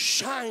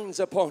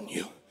shines upon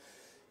you.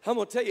 I'm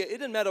going to tell you, it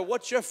doesn't matter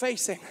what you're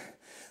facing.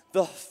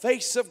 The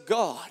face of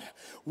God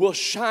will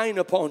shine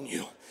upon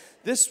you.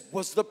 This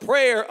was the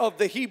prayer of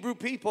the Hebrew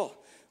people.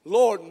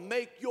 Lord,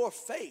 make your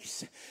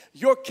face,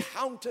 your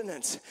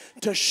countenance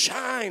to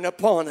shine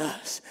upon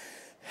us.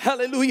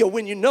 Hallelujah.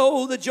 When you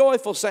know the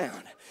joyful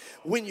sound,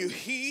 when you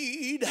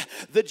heed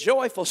the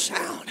joyful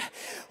sound,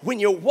 when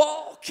you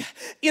walk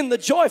in the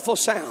joyful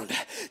sound,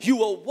 you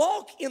will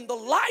walk in the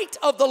light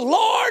of the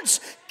Lord's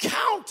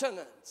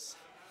countenance.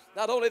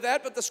 Not only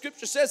that, but the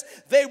scripture says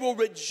they will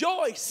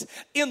rejoice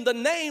in the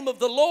name of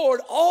the Lord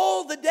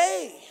all the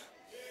day.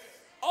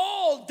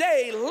 All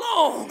day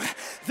long,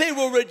 they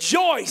will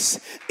rejoice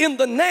in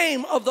the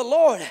name of the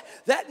Lord.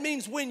 That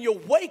means when you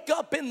wake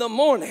up in the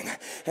morning,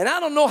 and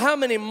I don't know how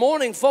many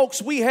morning folks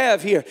we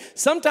have here.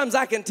 Sometimes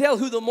I can tell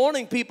who the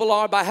morning people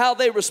are by how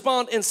they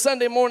respond in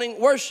Sunday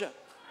morning worship.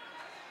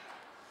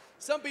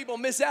 Some people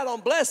miss out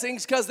on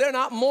blessings because they're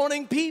not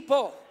morning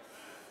people.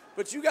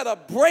 But you got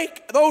to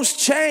break those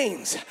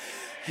chains.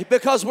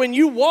 Because when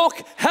you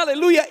walk,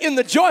 hallelujah, in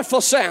the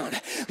joyful sound,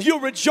 you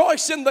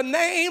rejoice in the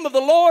name of the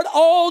Lord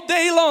all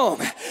day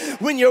long.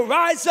 When you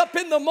rise up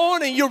in the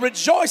morning, you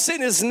rejoice in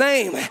his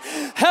name.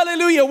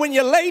 Hallelujah. When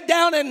you lay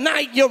down at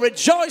night, you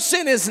rejoice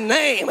in his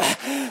name.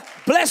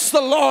 Bless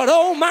the Lord,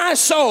 oh my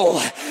soul,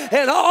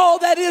 and all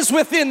that is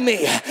within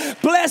me.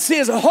 Bless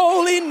his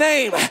holy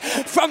name.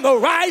 From the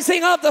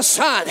rising of the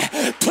sun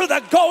to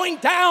the going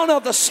down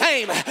of the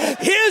same,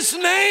 his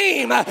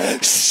name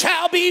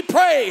shall be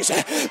praised.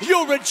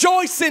 You'll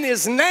rejoice in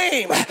his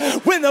name.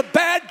 When the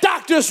bad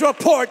doctor's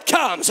report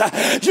comes,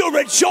 you'll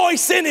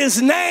rejoice in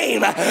his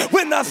name.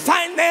 When the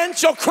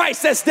financial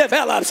crisis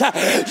develops,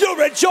 you'll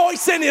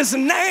rejoice in his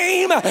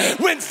name.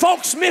 When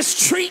folks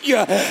mistreat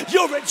you,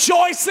 you'll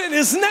rejoice in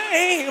his name.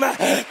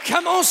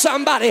 Come on,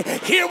 somebody,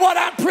 hear what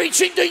I'm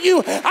preaching to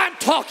you. I'm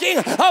talking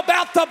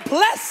about the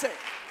blessing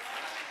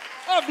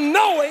of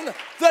knowing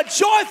the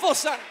joyful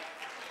sound.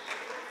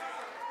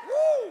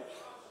 Woo.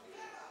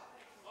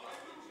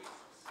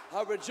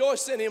 I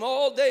rejoice in him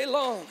all day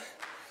long.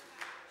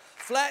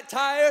 Flat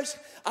tires,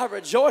 I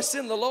rejoice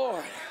in the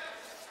Lord.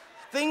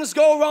 Things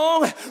go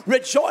wrong,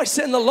 rejoice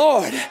in the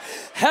Lord.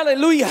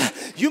 Hallelujah.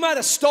 You might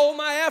have stole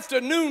my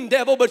afternoon,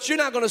 devil, but you're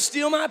not going to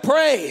steal my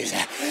praise.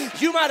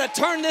 You might have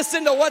turned this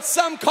into what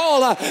some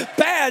call a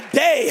bad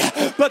day,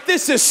 but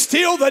this is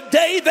still the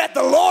day that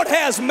the Lord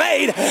has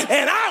made,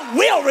 and I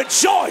will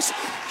rejoice.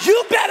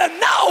 You better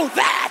know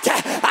that.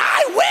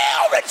 I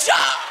will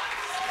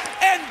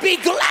rejoice and be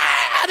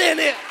glad in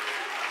it.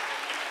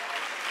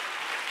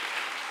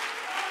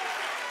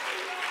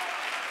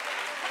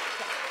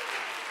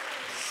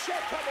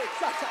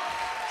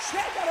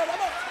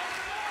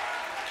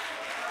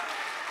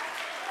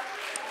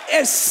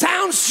 It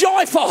sounds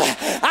joyful.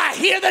 I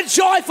hear the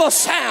joyful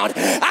sound.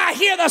 I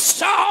hear the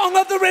song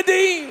of the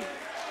redeemed.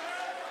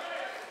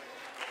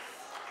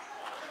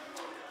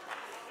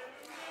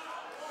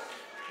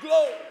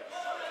 Glory.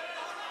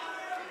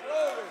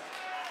 Glory.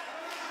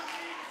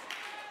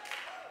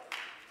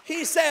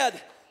 He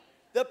said,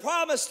 the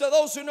promise to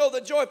those who know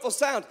the joyful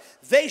sound,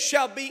 they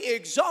shall be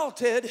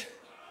exalted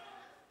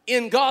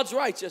in God's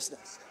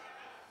righteousness.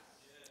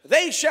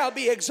 They shall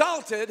be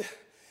exalted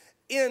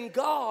in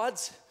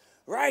God's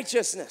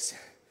righteousness.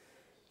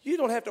 You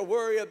don't have to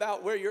worry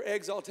about where your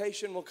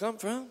exaltation will come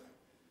from.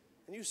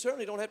 And you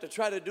certainly don't have to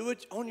try to do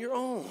it on your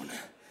own.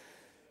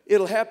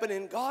 It'll happen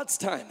in God's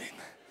timing.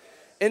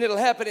 And it'll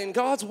happen in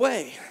God's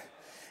way.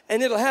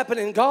 And it'll happen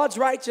in God's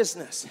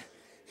righteousness.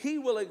 He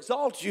will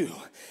exalt you.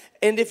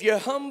 And if you're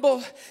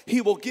humble,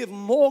 he will give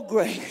more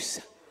grace.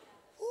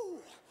 Ooh.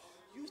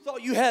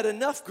 thought you had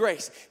enough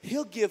grace.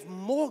 He'll give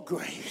more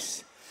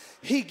grace.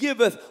 He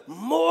giveth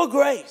more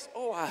grace.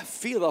 Oh, I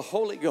feel the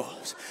Holy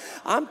Ghost.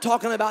 I'm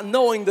talking about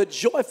knowing the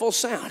joyful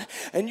sound.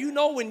 And you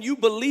know, when you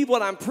believe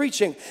what I'm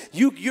preaching,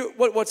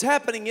 what's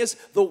happening is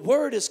the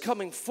word is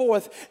coming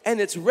forth and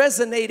it's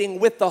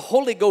resonating with the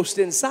Holy Ghost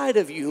inside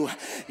of you.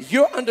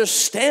 You're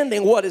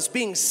understanding what is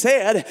being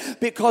said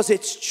because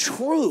it's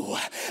true.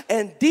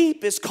 And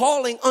deep is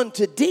calling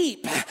unto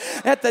deep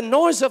at the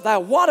noise of thy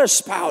water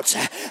spouts.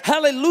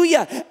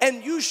 Hallelujah.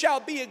 And you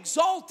shall be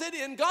exalted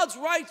in God's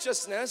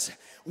righteousness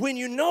when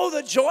you know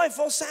the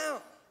joyful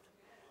sound.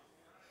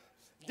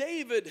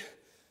 David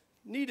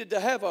needed to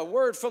have a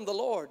word from the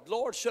Lord.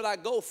 Lord, should I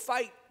go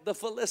fight the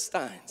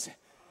Philistines?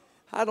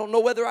 I don't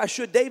know whether I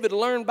should. David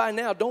learned by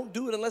now, don't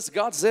do it unless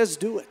God says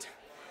do it.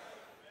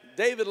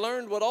 David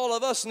learned what all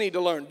of us need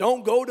to learn.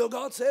 Don't go till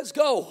God says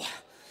go.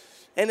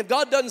 And if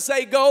God doesn't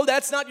say go,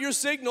 that's not your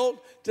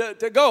signal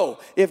to go.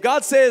 If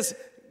God says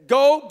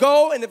go,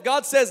 go. And if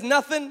God says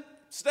nothing,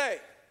 stay.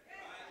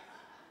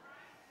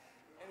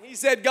 He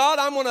said, God,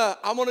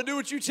 I'm gonna do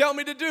what you tell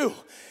me to do.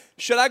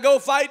 Should I go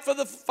fight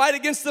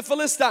against the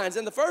Philistines?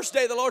 And the first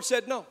day the Lord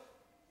said, no,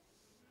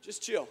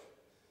 just chill,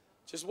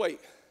 just wait.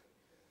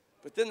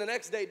 But then the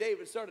next day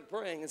David started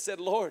praying and said,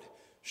 Lord,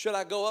 should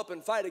I go up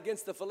and fight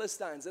against the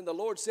Philistines? And the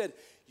Lord said,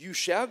 you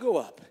shall go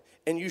up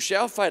and you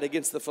shall fight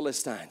against the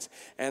Philistines.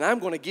 And I'm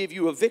going to give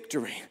you a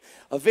victory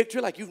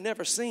like you've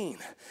never seen.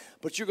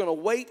 But you're going to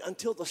wait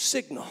until the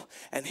signal.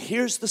 And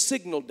here's the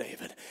signal,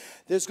 David.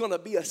 There's going to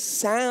be a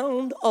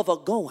sound of a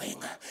going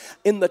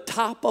in the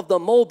top of the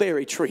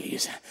mulberry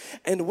trees.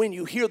 And when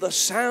you hear the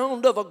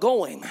sound of a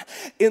going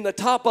in the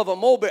top of a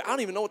mulberry, I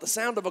don't even know what the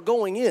sound of a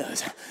going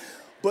is.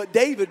 But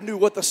David knew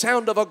what the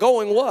sound of a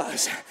going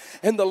was.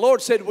 And the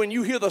Lord said, when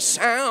you hear the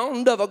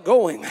sound of a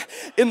going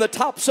in the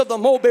tops of the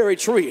mulberry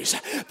trees,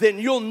 then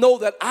you'll know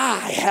that I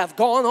have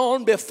gone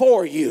on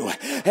before you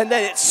and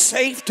that it's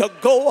safe to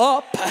go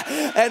up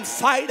and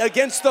fight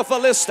against the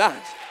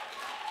Philistines.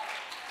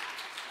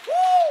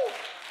 Woo!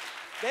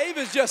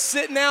 David's just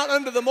sitting out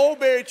under the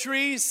mulberry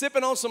trees,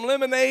 sipping on some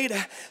lemonade,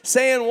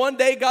 saying one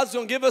day God's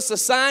going to give us a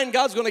sign,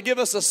 God's going to give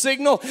us a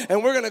signal,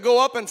 and we're going to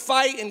go up and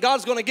fight, and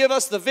God's going to give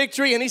us the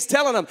victory. And he's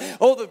telling them,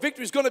 oh, the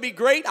victory's going to be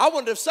great. I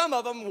wonder if some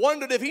of them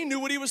wondered if he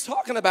knew what he was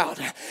talking about.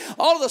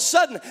 All of a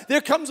sudden,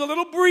 there comes a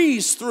little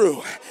breeze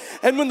through.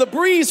 And when the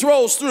breeze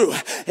rolls through,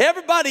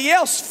 everybody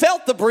else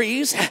felt the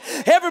breeze.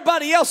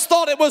 Everybody else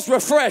thought it was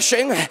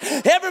refreshing.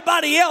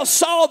 Everybody else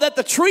saw that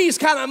the trees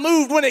kind of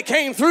moved when it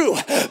came through.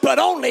 But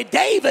only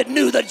David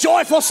knew the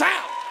joyful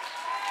sound.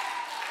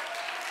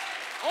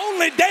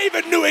 Only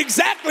David knew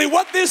exactly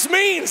what this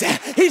means.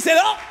 He said,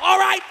 oh, all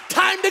right,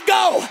 time to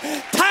go,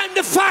 time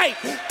to fight,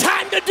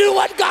 time to do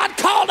what God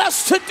called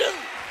us to do.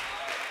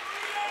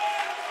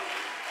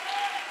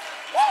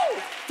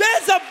 Woo!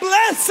 There's a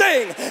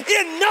blessing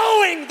in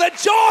knowing the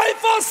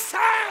joyful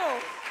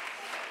sound.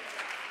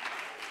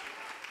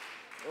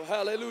 Oh,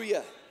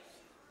 hallelujah.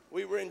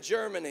 We were in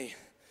Germany,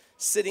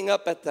 sitting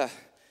up at the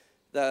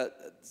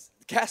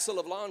Castle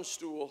of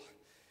Landstuhl,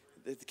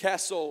 the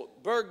Castle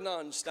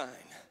Bergnonstein.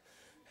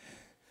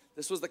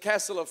 This was the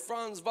castle of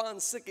Franz von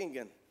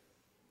Sickingen.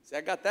 See,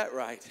 I got that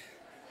right.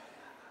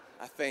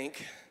 I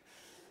think.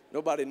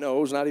 Nobody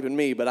knows, not even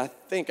me, but I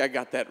think I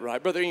got that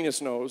right. Brother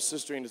Enos knows,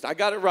 Sister Enos. I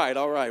got it right,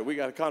 all right. We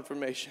got a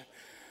confirmation.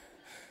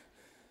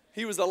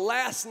 He was the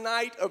last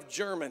knight of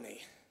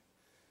Germany.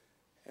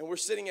 And we're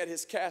sitting at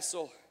his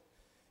castle,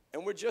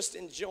 and we're just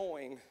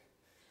enjoying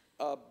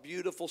a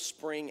beautiful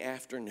spring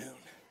afternoon.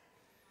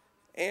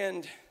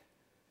 And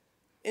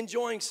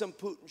enjoying some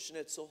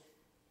Putenschnitzel,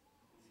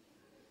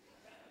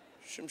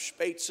 some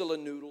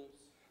Spätzle noodles,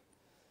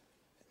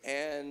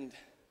 and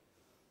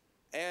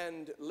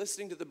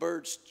listening to the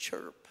birds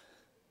chirp.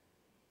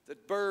 The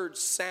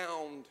birds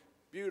sound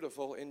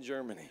beautiful in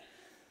Germany.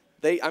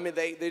 They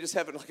just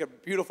have like a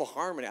beautiful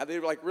harmony. They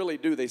like really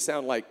do. They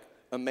sound like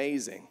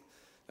amazing.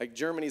 Like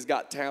Germany's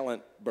Got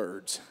Talent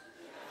birds.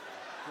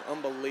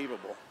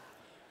 Unbelievable.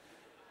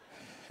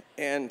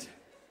 And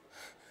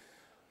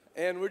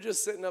we're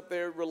just sitting up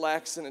there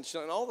relaxing and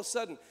chilling. And all of a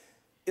sudden,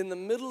 in the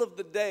middle of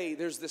the day,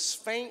 there's this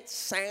faint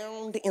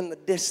sound in the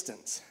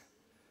distance.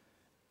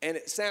 And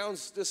it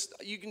sounds just,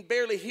 you can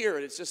barely hear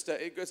it. It's just,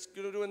 it's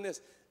doing this.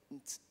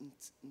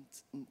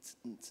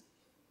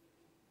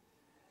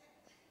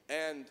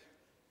 And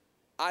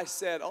I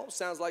said, oh,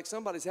 sounds like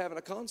somebody's having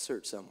a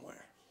concert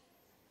somewhere.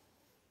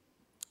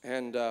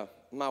 And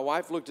my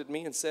wife looked at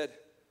me and said,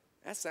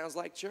 that sounds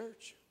like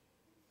church.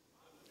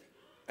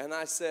 And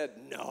I said,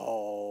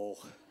 no.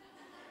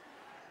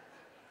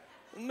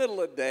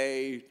 Middle of the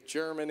day,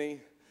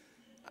 Germany.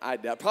 I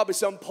doubt. Probably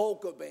some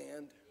polka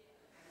band.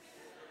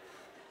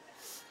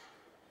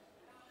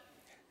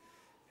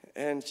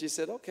 And she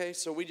said, okay.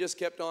 So we just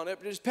kept on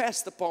it. Just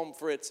pass the pommes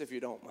frites if you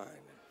don't mind.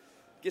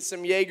 Get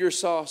some Jaeger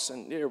sauce,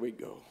 and there we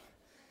go.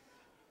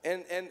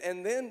 And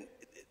then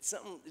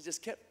something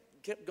just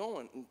kept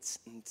going.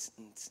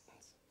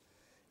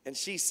 And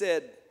she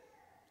said,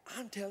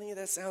 I'm telling you,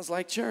 that sounds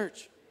like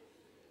church.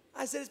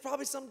 I said, it's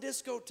probably some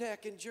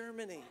discotheque in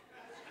Germany.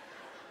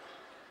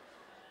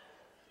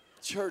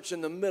 Church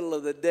in the middle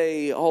of the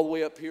day, all the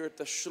way up here at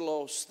the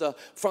Schloss, the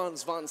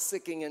Franz von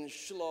Sickingen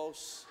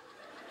Schloss.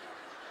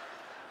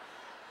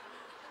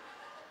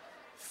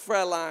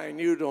 Fräulein,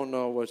 you don't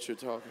know what you're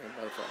talking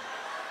about.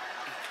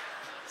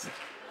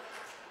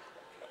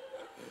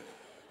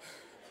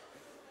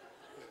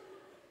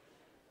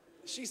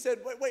 She said,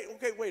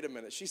 wait a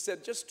minute. She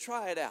said, just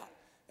try it out.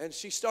 And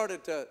she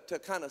started to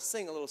kind of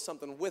sing a little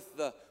something with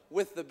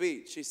the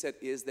beat. She said,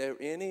 is there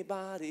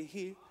anybody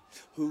here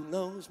who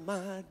knows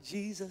my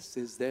Jesus?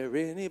 Is there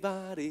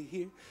anybody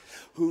here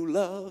who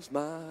loves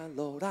my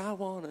Lord? I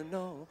want to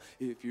know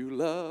if you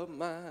love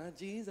my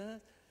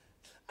Jesus.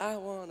 I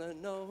want to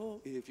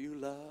know if you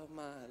love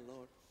my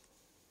Lord.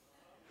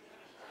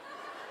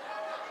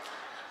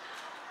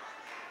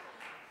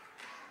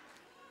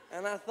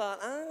 And I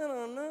thought, I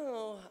don't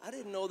know. I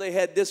didn't know they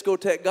had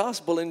discotheque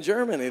gospel in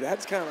Germany.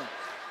 That's kind of...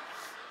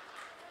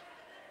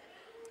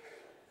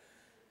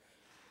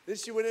 Then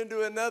she went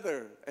into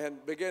another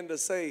and began to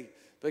say,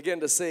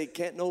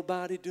 can't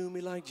nobody do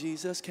me like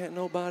Jesus? Can't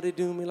nobody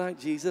do me like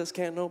Jesus?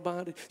 Can't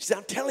nobody? She said,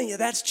 I'm telling you,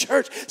 that's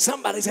church.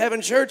 Somebody's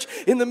having church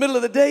in the middle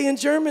of the day in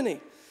Germany.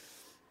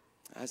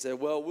 I said,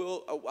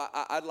 well,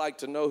 I'd like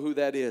to know who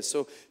that is.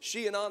 So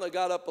she and Anna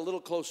got up a little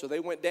closer. They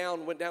went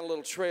down a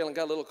little trail and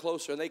got a little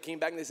closer. And they came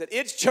back and they said,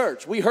 it's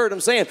church. We heard them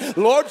saying,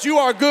 Lord, you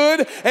are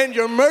good and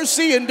your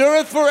mercy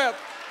endureth forever.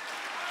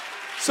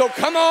 So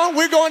come on,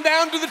 we're going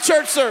down to the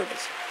church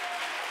service.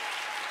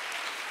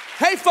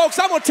 Hey, folks,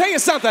 I'm going to tell you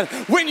something.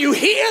 When you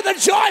hear the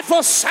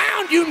joyful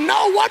sound, you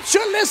know what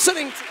you're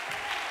listening to.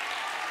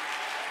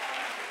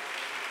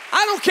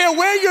 I don't care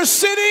where you're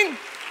sitting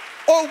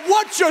or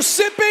what you're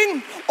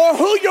sipping or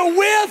who you're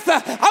with.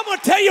 I'm going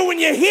to tell you, when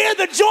you hear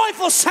the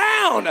joyful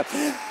sound,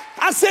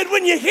 I said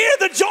when you hear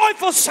the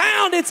joyful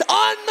sound, it's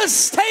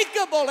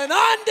unmistakable and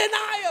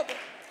undeniable.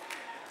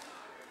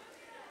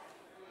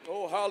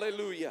 Oh,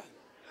 hallelujah.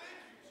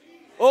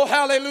 Oh,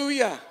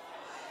 hallelujah.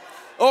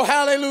 Oh,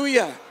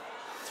 hallelujah.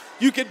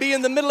 You could be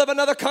in the middle of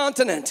another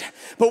continent,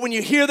 but when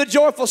you hear the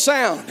joyful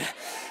sound,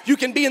 you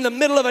can be in the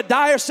middle of a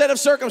dire set of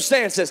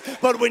circumstances,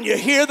 but when you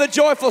hear the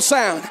joyful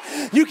sound,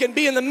 you can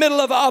be in the middle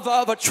of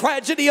a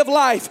tragedy of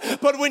life,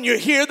 but when you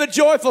hear the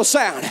joyful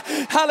sound,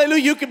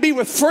 hallelujah, you can be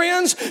with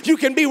friends, you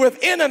can be with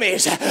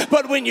enemies,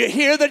 but when you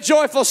hear the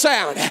joyful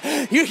sound,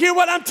 you hear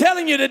what I'm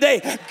telling you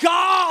today.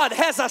 God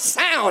has a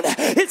sound.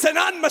 It's an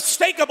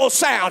unmistakable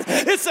sound.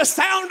 It's the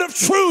sound of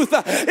truth.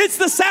 It's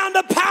the sound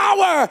of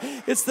power.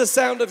 It's the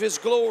sound of His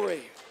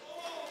glory.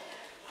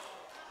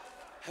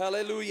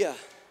 Hallelujah.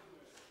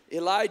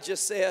 Elijah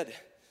said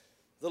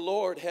the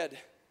Lord had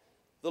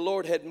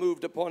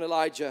moved upon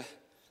Elijah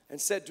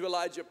and said to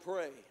Elijah,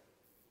 pray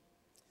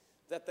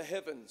that the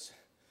heavens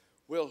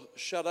will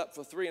shut up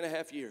for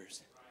 3.5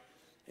 years.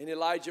 And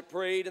Elijah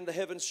prayed, and the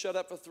heavens shut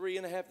up for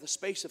the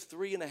space of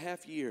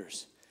 3.5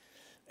 years.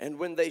 And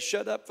when they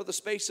shut up for the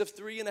space of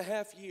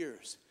 3.5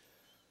 years,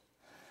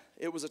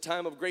 it was a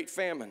time of great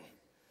famine.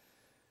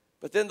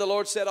 But then the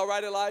Lord said, all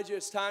right, Elijah,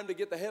 it's time to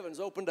get the heavens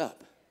opened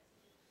up.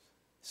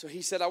 So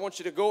He said, I want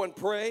you to go and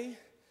pray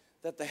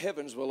that the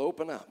heavens will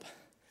open up.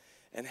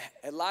 And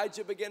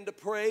Elijah began to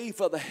pray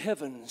for the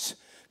heavens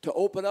to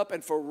open up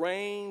and for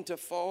rain to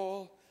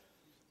fall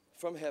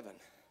from heaven.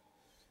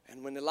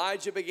 And when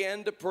Elijah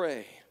began to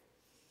pray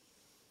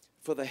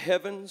for the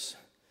heavens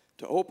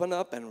to open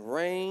up and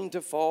rain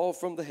to fall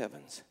from the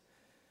heavens,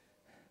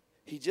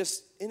 he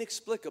just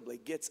inexplicably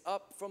gets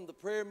up from the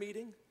prayer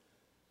meeting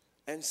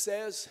and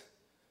says,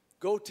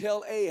 go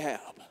tell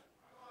Ahab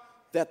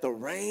that the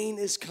rain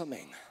is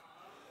coming.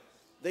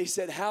 They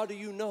said, how do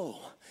you know?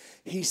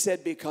 He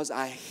said, because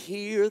I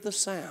hear the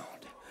sound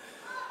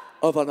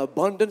of an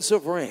abundance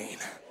of rain.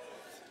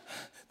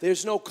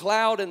 There's no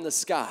cloud in the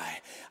sky.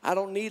 I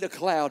don't need a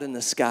cloud in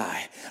the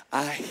sky.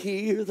 I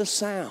hear the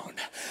sound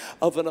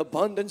of an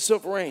abundance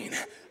of rain.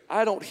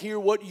 I don't hear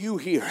what you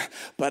hear,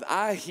 but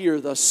I hear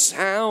the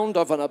sound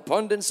of an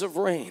abundance of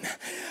rain.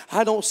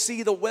 I don't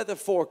see the weather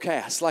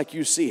forecast like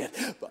you see it,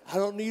 but I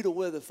don't need a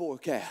weather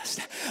forecast.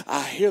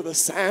 I hear the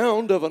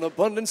sound of an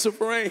abundance of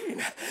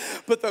rain.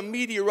 But the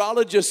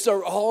meteorologists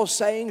are all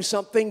saying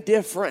something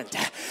different.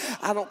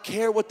 I don't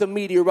care what the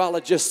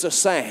meteorologists are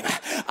saying.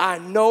 I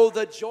know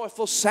the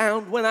joyful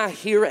sound when I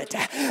hear it,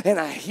 and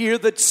I hear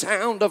the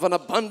sound of an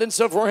abundance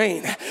of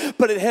rain,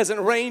 but it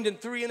hasn't rained in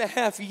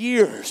 3.5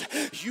 years.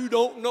 You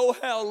don't know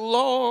how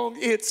long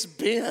it's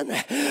been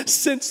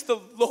since the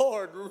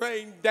Lord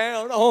rained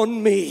down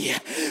on me.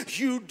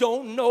 You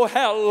don't know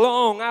how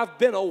long I've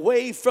been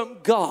away from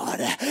God.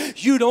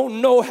 You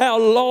don't know how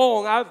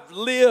long I've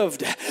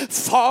lived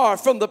far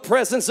from the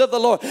presence of the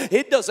Lord.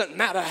 It doesn't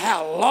matter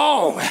how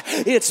long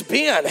it's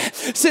been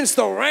since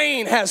the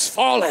rain has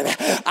fallen.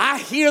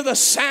 I hear the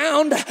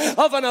sound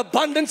of an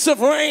abundance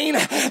of rain,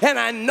 and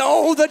I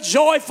know the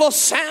joyful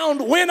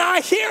sound when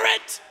I hear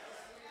it.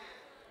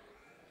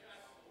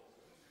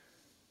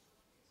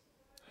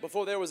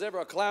 Before there was ever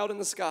a cloud in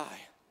the sky,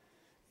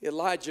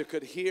 Elijah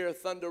could hear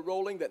thunder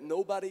rolling that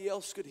nobody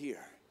else could hear.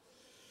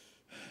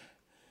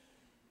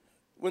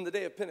 When the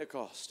day of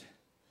Pentecost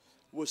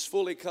was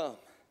fully come,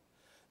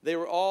 They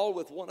were all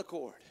with one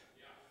accord,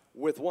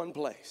 with one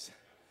place.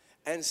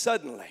 And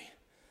suddenly,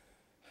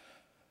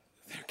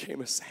 there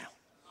came a sound.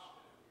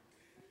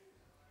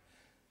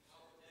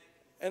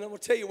 And I'm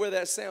going to tell you where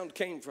that sound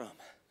came from.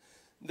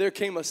 There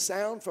came a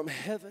sound from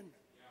heaven.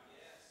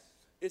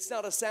 It's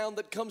not a sound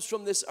that comes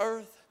from this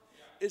earth.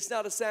 It's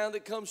not a sound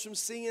that comes from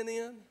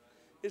CNN.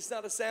 It's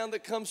not a sound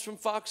that comes from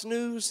Fox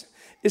News.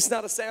 It's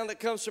not a sound that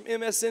comes from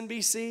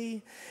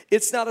MSNBC.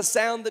 It's not a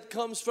sound that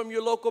comes from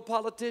your local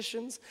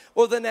politicians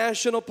or the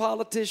national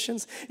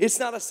politicians. It's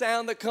not a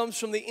sound that comes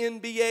from the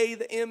NBA,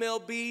 the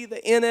MLB, the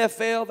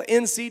NFL, the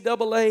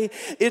NCAA.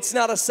 It's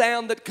not a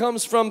sound that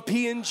comes from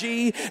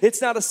P&G.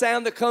 It's not a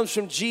sound that comes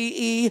from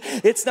GE.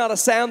 It's not a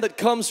sound that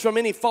comes from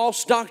any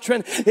false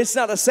doctrine. It's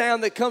not a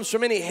sound that comes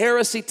from any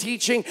heresy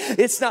teaching.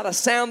 It's not a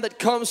sound that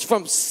comes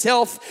from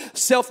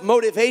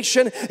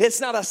self-motivation. It's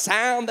not a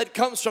sound that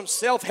comes from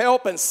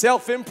self-help and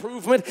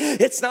self-improvement.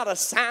 It's not a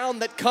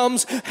sound that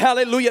comes,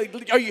 hallelujah.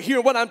 Are you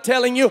hearing what I'm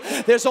telling you?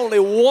 There's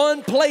only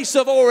one place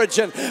of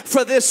origin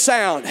for this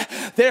sound.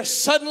 There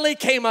suddenly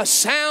came a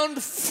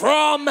sound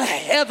from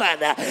heaven.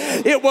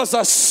 It was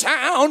a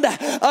sound,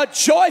 a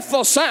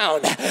joyful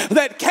sound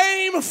that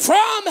came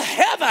from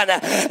heaven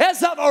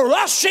as of a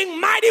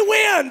rushing mighty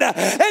wind,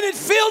 and it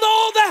filled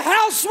all the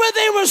house where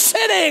they were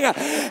sitting,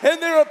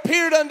 and there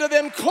appeared unto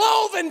them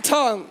cloven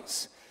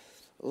tongues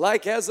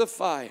like as of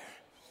fire,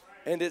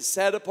 and it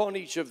sat upon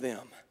each of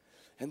them,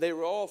 and they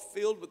were all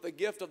filled with the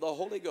gift of the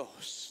Holy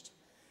Ghost.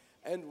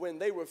 And when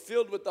they were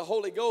filled with the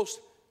Holy Ghost,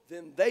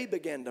 then they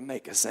began to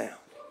make a sound.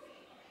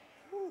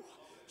 Whew.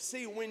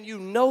 See, when you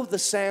know the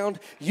sound,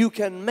 you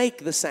can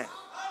make the sound.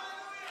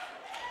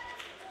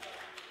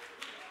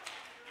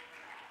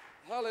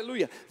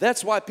 Hallelujah.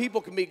 That's why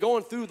people can be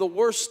going through the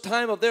worst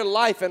time of their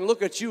life and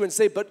look at you and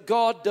say, but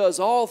God does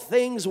all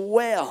things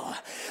well,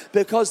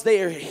 because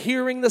they are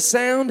hearing the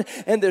sound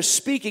and they're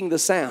speaking the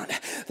sound.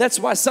 That's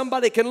why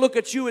somebody can look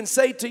at you and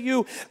say to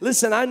you,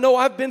 listen, I know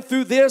I've been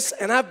through this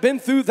and I've been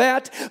through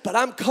that, but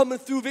I'm coming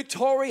through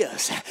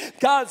victorious.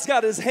 God's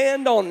got his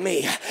hand on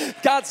me.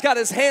 God's got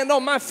his hand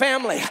on my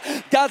family.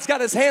 God's got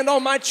his hand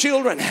on my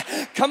children.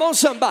 Come on,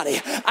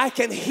 somebody. I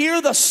can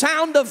hear the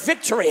sound of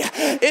victory.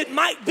 It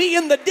might be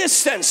in the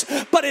distance,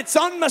 but it's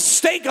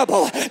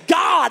unmistakable.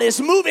 God is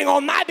moving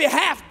on my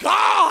behalf.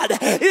 God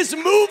is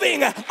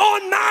moving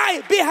on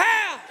my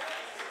behalf.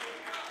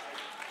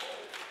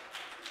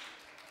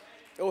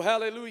 Oh,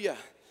 hallelujah.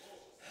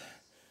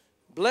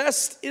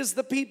 Blessed is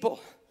the people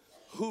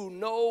who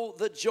know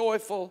the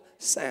joyful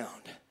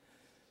sound.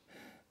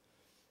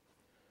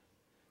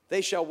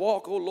 They shall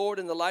walk, O Lord,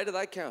 in the light of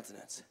thy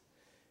countenance.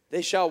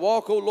 They shall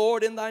walk, O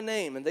Lord, in thy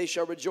name, and they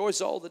shall rejoice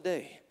all the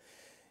day.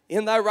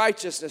 In thy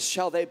righteousness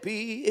shall they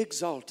be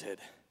exalted.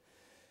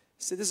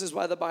 See, this is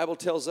why the Bible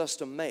tells us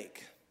to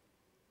make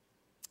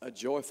a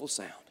joyful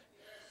sound.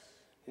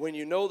 When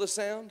you know the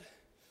sound,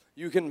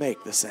 you can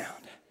make the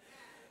sound.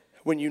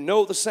 When you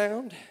know the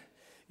sound,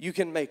 you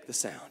can make the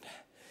sound.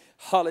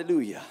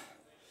 Hallelujah.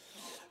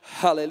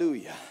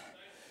 Hallelujah.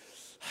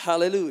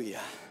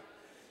 Hallelujah.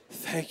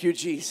 Thank you,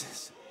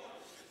 Jesus.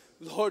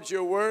 Lord,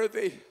 you're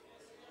worthy.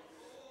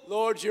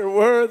 Lord, you're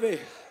worthy.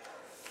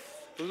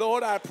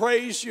 Lord, I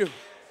praise you.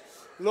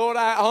 Lord,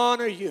 I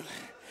honor you.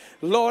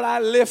 Lord, I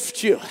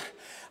lift you.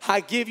 I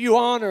give you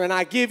honor and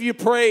I give you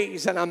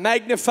praise and I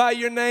magnify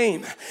your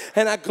name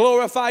and I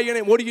glorify your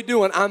name. What are you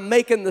doing? I'm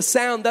making the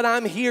sound that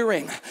I'm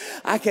hearing.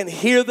 I can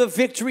hear the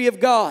victory of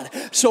God.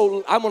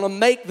 So I'm going to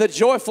make the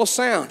joyful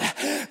sound.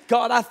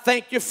 God, I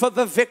thank you for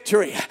the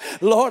victory.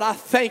 Lord, I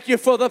thank you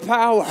for the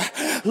power.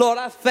 Lord,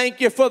 I thank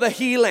you for the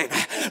healing.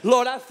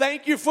 Lord, I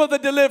thank you for the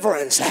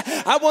deliverance.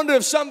 I wonder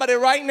if somebody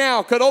right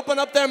now could open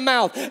up their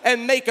mouth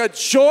and make a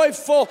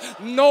joyful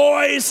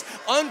noise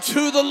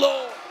unto the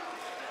Lord.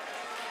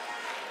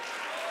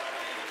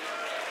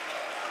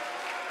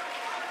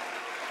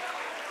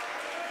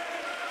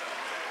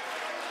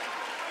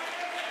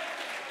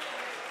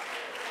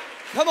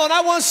 Come on,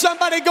 I want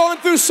somebody going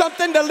through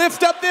something to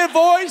lift up their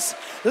voice,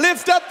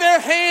 lift up their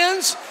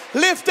hands,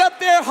 lift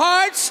up their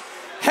hearts,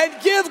 and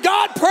give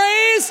God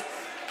praise.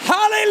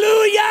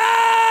 Hallelujah!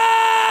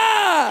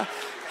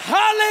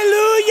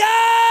 Hallelujah!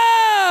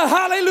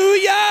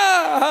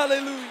 Hallelujah!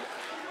 Hallelujah!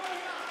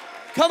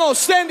 Come on,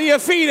 stand to your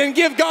feet and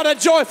give God a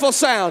joyful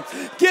sound.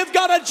 Give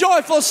God a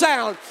joyful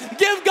sound.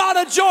 Give God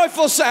a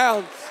joyful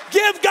sound.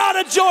 Give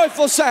God a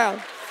joyful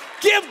sound.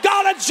 Give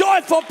God a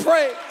joyful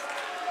praise.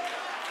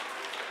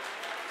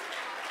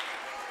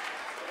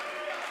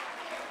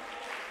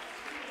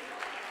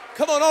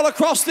 Come on, all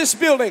across this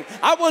building.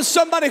 I want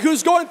somebody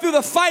who's going through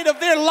the fight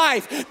of their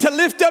life to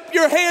lift up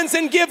your hands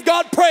and give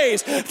God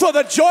praise for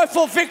the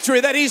joyful victory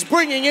that he's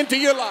bringing into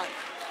your life.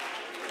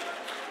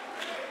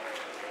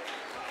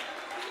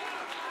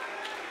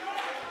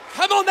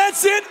 Come on,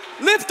 that's it.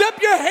 Lift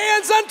up your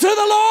hands unto the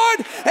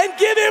Lord and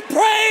give him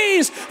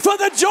praise for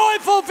the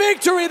joyful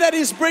victory that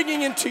he's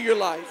bringing into your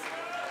life.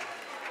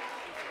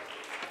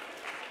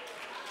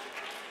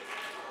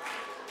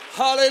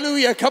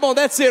 Hallelujah. Come on,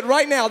 that's it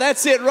right now.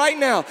 That's it right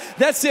now.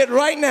 That's it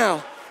right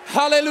now.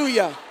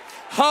 Hallelujah.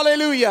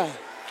 Hallelujah.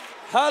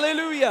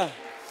 Hallelujah.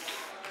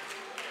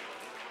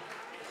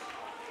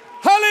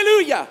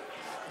 Hallelujah.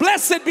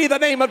 Blessed be the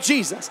name of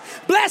Jesus.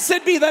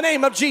 Blessed be the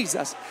name of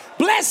Jesus.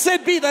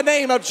 Blessed be the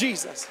name of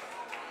Jesus.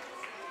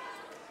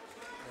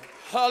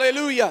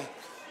 Hallelujah.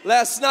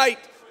 Last night,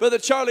 Brother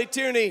Charlie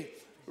Tierney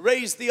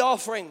raised the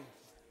offering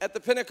at the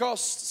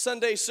Pentecost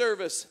Sunday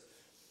service.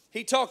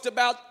 He talked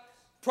about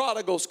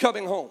prodigals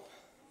coming home.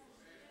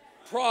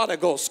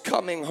 Prodigals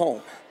coming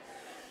home.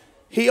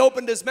 He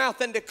opened his mouth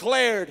and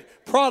declared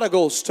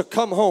prodigals to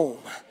come home.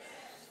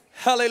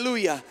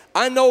 Hallelujah.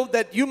 I know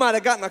that you might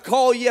have gotten a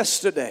call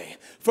yesterday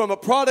from a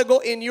prodigal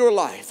in your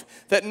life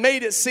that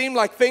made it seem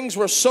like things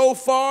were so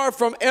far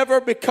from ever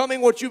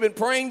becoming what you've been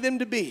praying them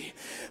to be.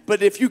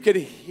 But if you could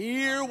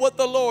hear what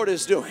the Lord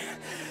is doing,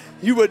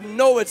 you would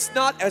know it's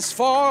not as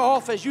far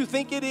off as you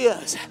think it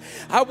is.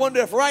 I wonder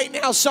if right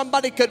now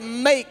somebody could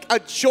make a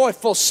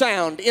joyful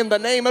sound in the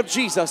name of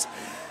Jesus,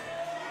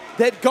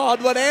 that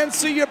God would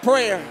answer your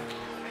prayer.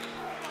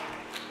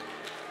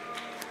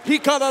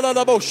 Come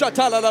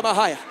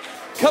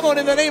on,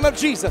 in the name of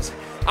Jesus.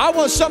 I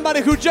want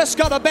somebody who just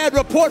got a bad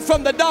report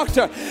from the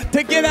doctor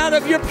to get out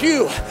of your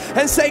pew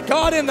and say,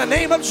 God, in the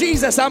name of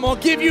Jesus, I'm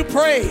going to give you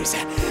praise.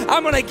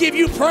 I'm going to give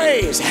you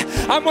praise.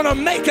 I'm going to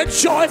make a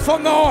joyful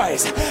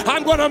noise.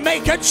 I'm going to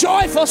make a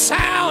joyful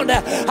sound.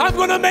 I'm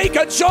going to make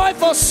a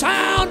joyful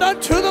sound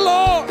unto the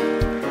Lord.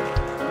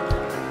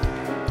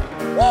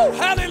 Woo,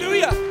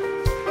 hallelujah.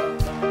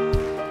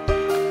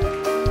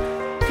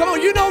 Come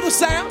on, you know the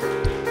sound.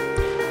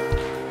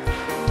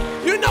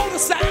 You know the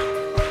sound.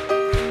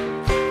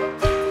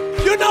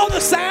 You know the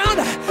sound.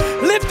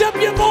 Lift up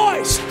your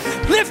voice.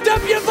 Lift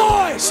up your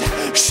voice.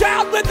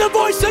 Shout with the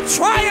voice of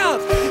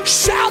triumph.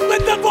 Shout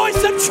with the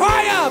voice of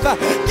triumph.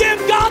 Give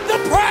God the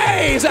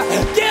praise.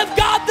 Give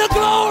God the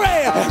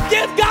glory.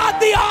 Give God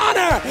the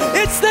honor.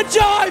 It's the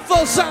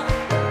joyful sound.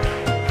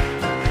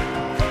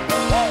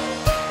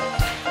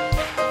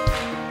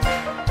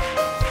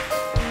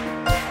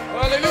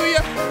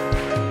 Hallelujah.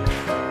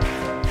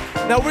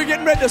 Now we're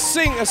getting ready to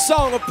sing a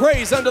song of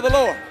praise unto the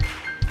Lord.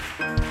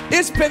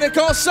 It's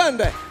Pentecost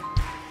Sunday.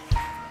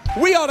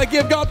 We ought to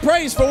give God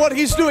praise for what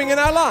He's doing in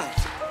our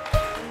lives.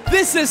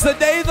 This is the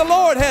day the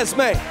Lord has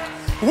made.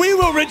 We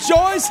will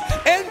rejoice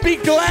and be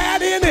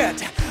glad in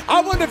it.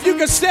 I wonder if you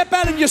could step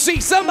out of your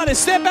seat. Somebody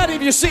step out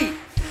of your seat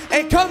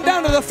and come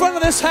down to the front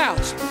of this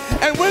house.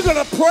 And we're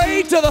going to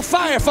pray till the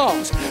fire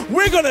falls.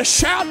 We're going to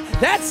shout.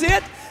 That's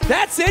it.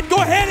 That's it. Go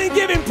ahead and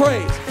give Him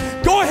praise.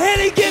 Go ahead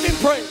and give Him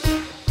praise.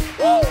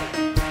 Woo.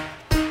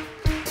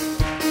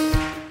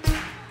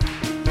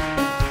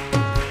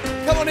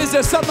 Come on, is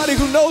there somebody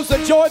who knows the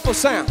joyful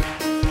sound?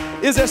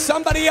 Is there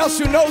somebody else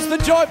who knows the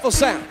joyful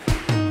sound?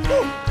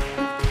 Woo.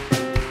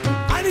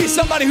 I need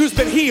somebody who's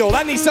been healed.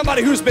 I need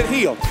somebody who's been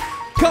healed.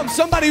 Come,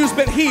 somebody who's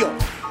been healed.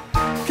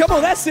 Come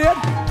on, that's it.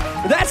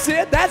 That's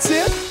it. That's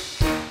it.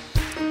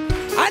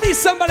 I need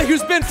somebody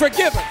who's been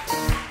forgiven.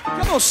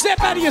 Come on, step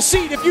out of your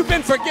seat if you've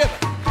been forgiven.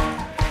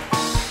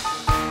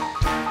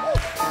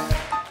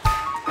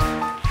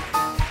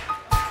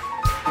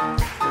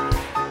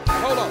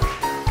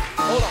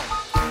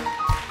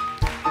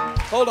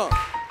 Hold on.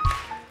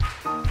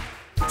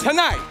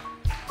 Tonight,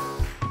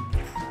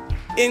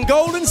 in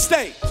Golden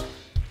State,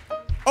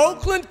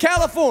 Oakland,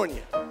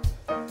 California,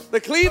 the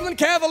Cleveland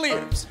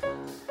Cavaliers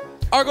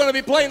are going to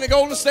be playing the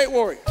Golden State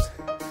Warriors.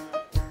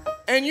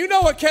 And you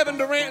know what Kevin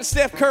Durant and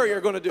Steph Curry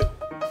are going to do.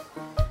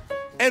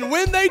 And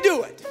when they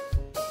do it,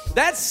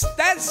 that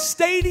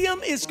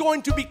stadium is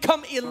going to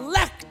become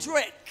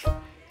electric.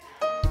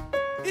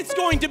 It's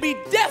going to be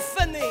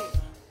deafening.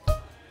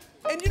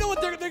 And you know what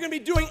they're going to be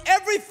doing?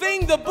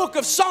 Everything the book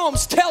of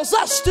Psalms tells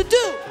us to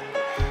do.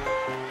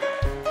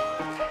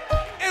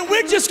 And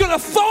we're just going to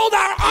fold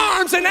our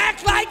arms and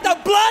act like the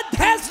blood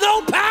has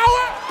no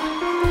power.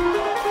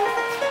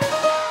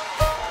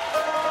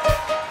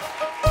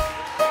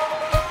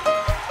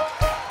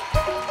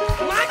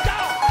 My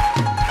God.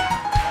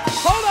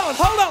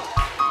 Hold on.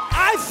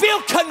 I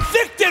feel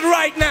convicted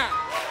right now.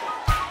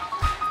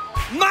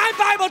 My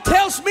Bible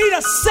tells me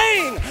to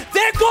sing.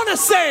 They're going to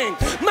sing.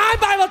 My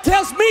Bible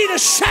tells me to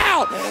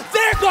shout.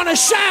 They're going to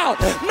shout.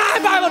 My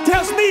Bible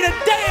tells me to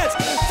dance.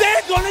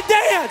 They're going to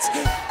dance.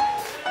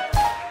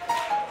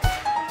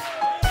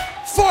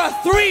 For a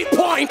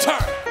three-pointer,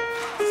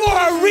 for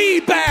a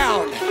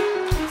rebound,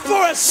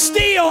 for a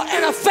steal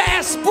and a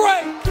fast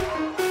break.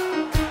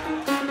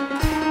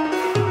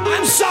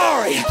 I'm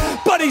sorry,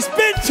 but He's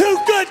been too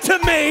good to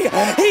me.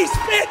 He's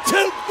been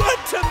too good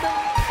to me.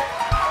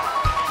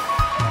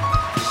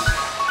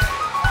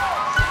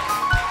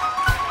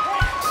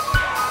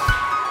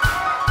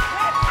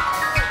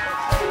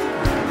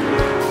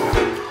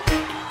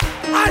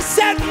 I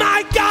said,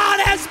 my God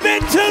has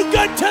been too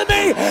good to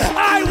me.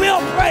 I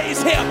will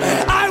praise Him.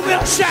 I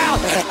will shout.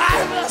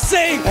 I will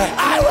sing.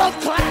 I will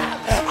clap.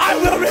 I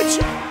will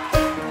rejoice.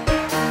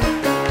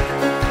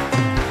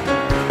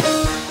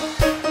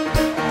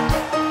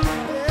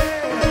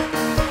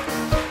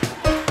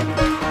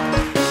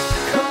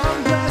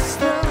 Come bless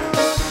the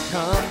Lord.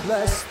 Come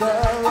bless the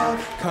Lord.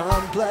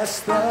 Come Come bless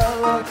the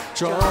Lord,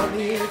 draw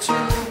near to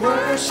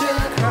worship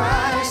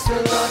Christ the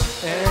Lord,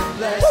 and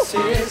bless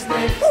His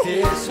name,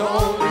 His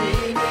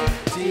holy name,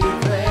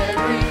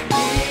 declaring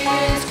He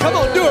is good. Come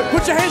on, do it.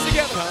 Put your hands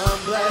together.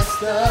 Come bless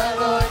the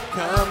Lord,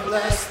 come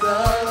bless the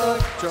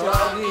Lord,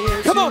 draw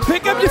near. Come on,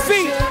 pick up your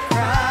feet.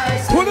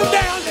 Put them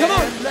down. Come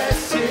on.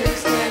 Bless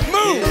His name,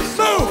 Move, His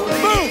move,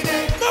 holy move,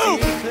 name, move.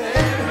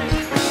 declaring.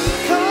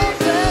 Come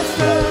bless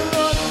the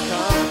Lord,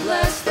 come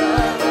bless the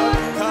Lord,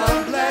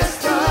 come bless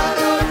the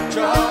Lord,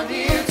 draw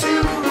near to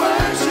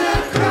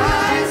worship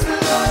Christ the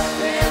Lord,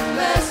 and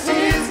bless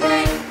His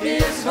name,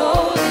 His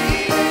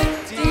holy name,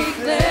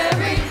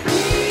 declaring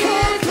He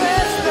is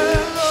blessed.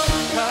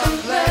 Come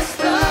bless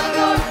the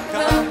Lord,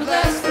 come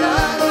bless the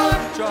Lord,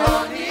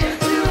 draw near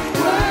to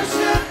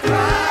worship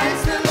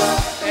Christ the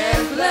Lord,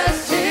 and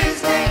bless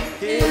His name,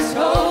 His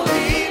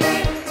holy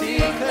name,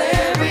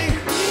 declaring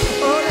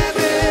all that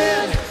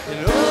will and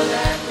all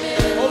that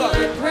will. Hold on.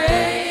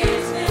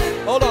 Praise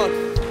Him. Hold on.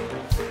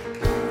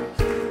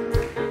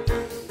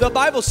 The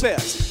Bible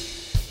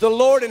says the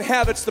Lord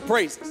inhabits the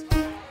praises.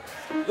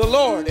 The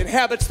Lord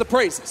inhabits the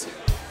praises.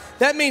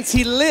 That means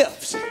He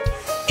lives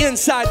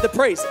inside the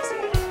praises.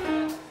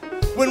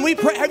 When we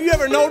pray, have you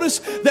ever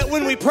noticed that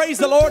when we praise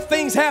the Lord,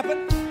 things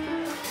happen?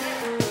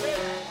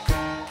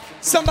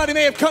 Somebody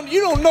may have come, you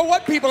don't know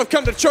what people have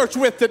come to church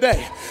with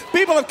today.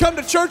 People have come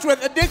to church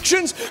with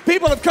addictions.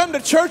 People have come to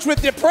church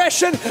with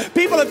depression.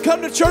 People have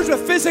come to church with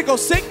physical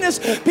sickness.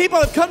 People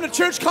have come to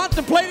church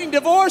contemplating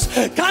divorce,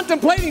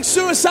 contemplating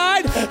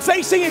suicide,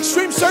 facing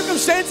extreme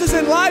circumstances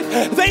in life.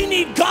 They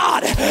need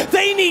God.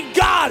 They need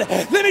God.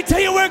 Let me tell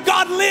you where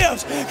God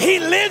lives. He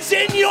lives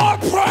in your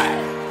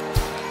prayer.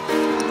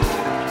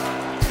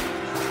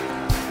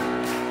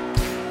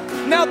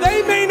 Now,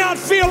 they may not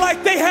feel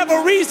like they have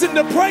a reason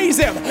to praise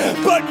Him,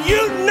 but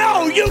you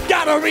know you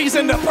got a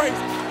reason to praise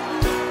Him.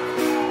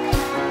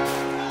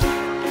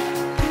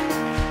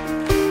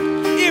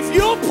 If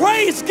you'll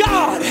praise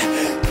God,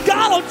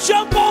 God will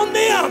jump on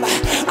them.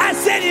 I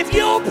said, if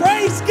you'll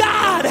praise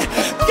God,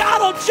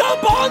 God will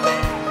jump on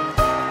them.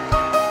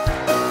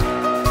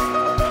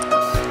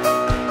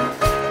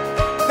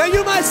 Now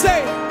you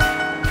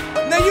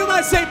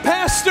might say,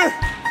 Pastor,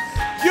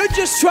 you're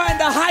just trying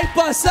to hype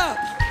us up.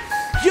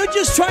 You're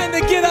just trying to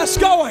get us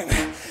going.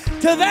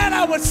 To that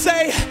I would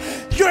say,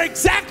 you're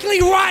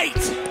exactly right.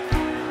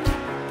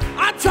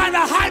 I'm trying to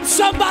hype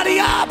somebody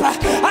up.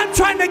 I'm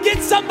trying to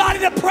get somebody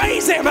to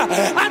praise Him.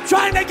 I'm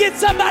trying to get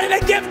somebody to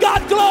give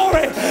God glory.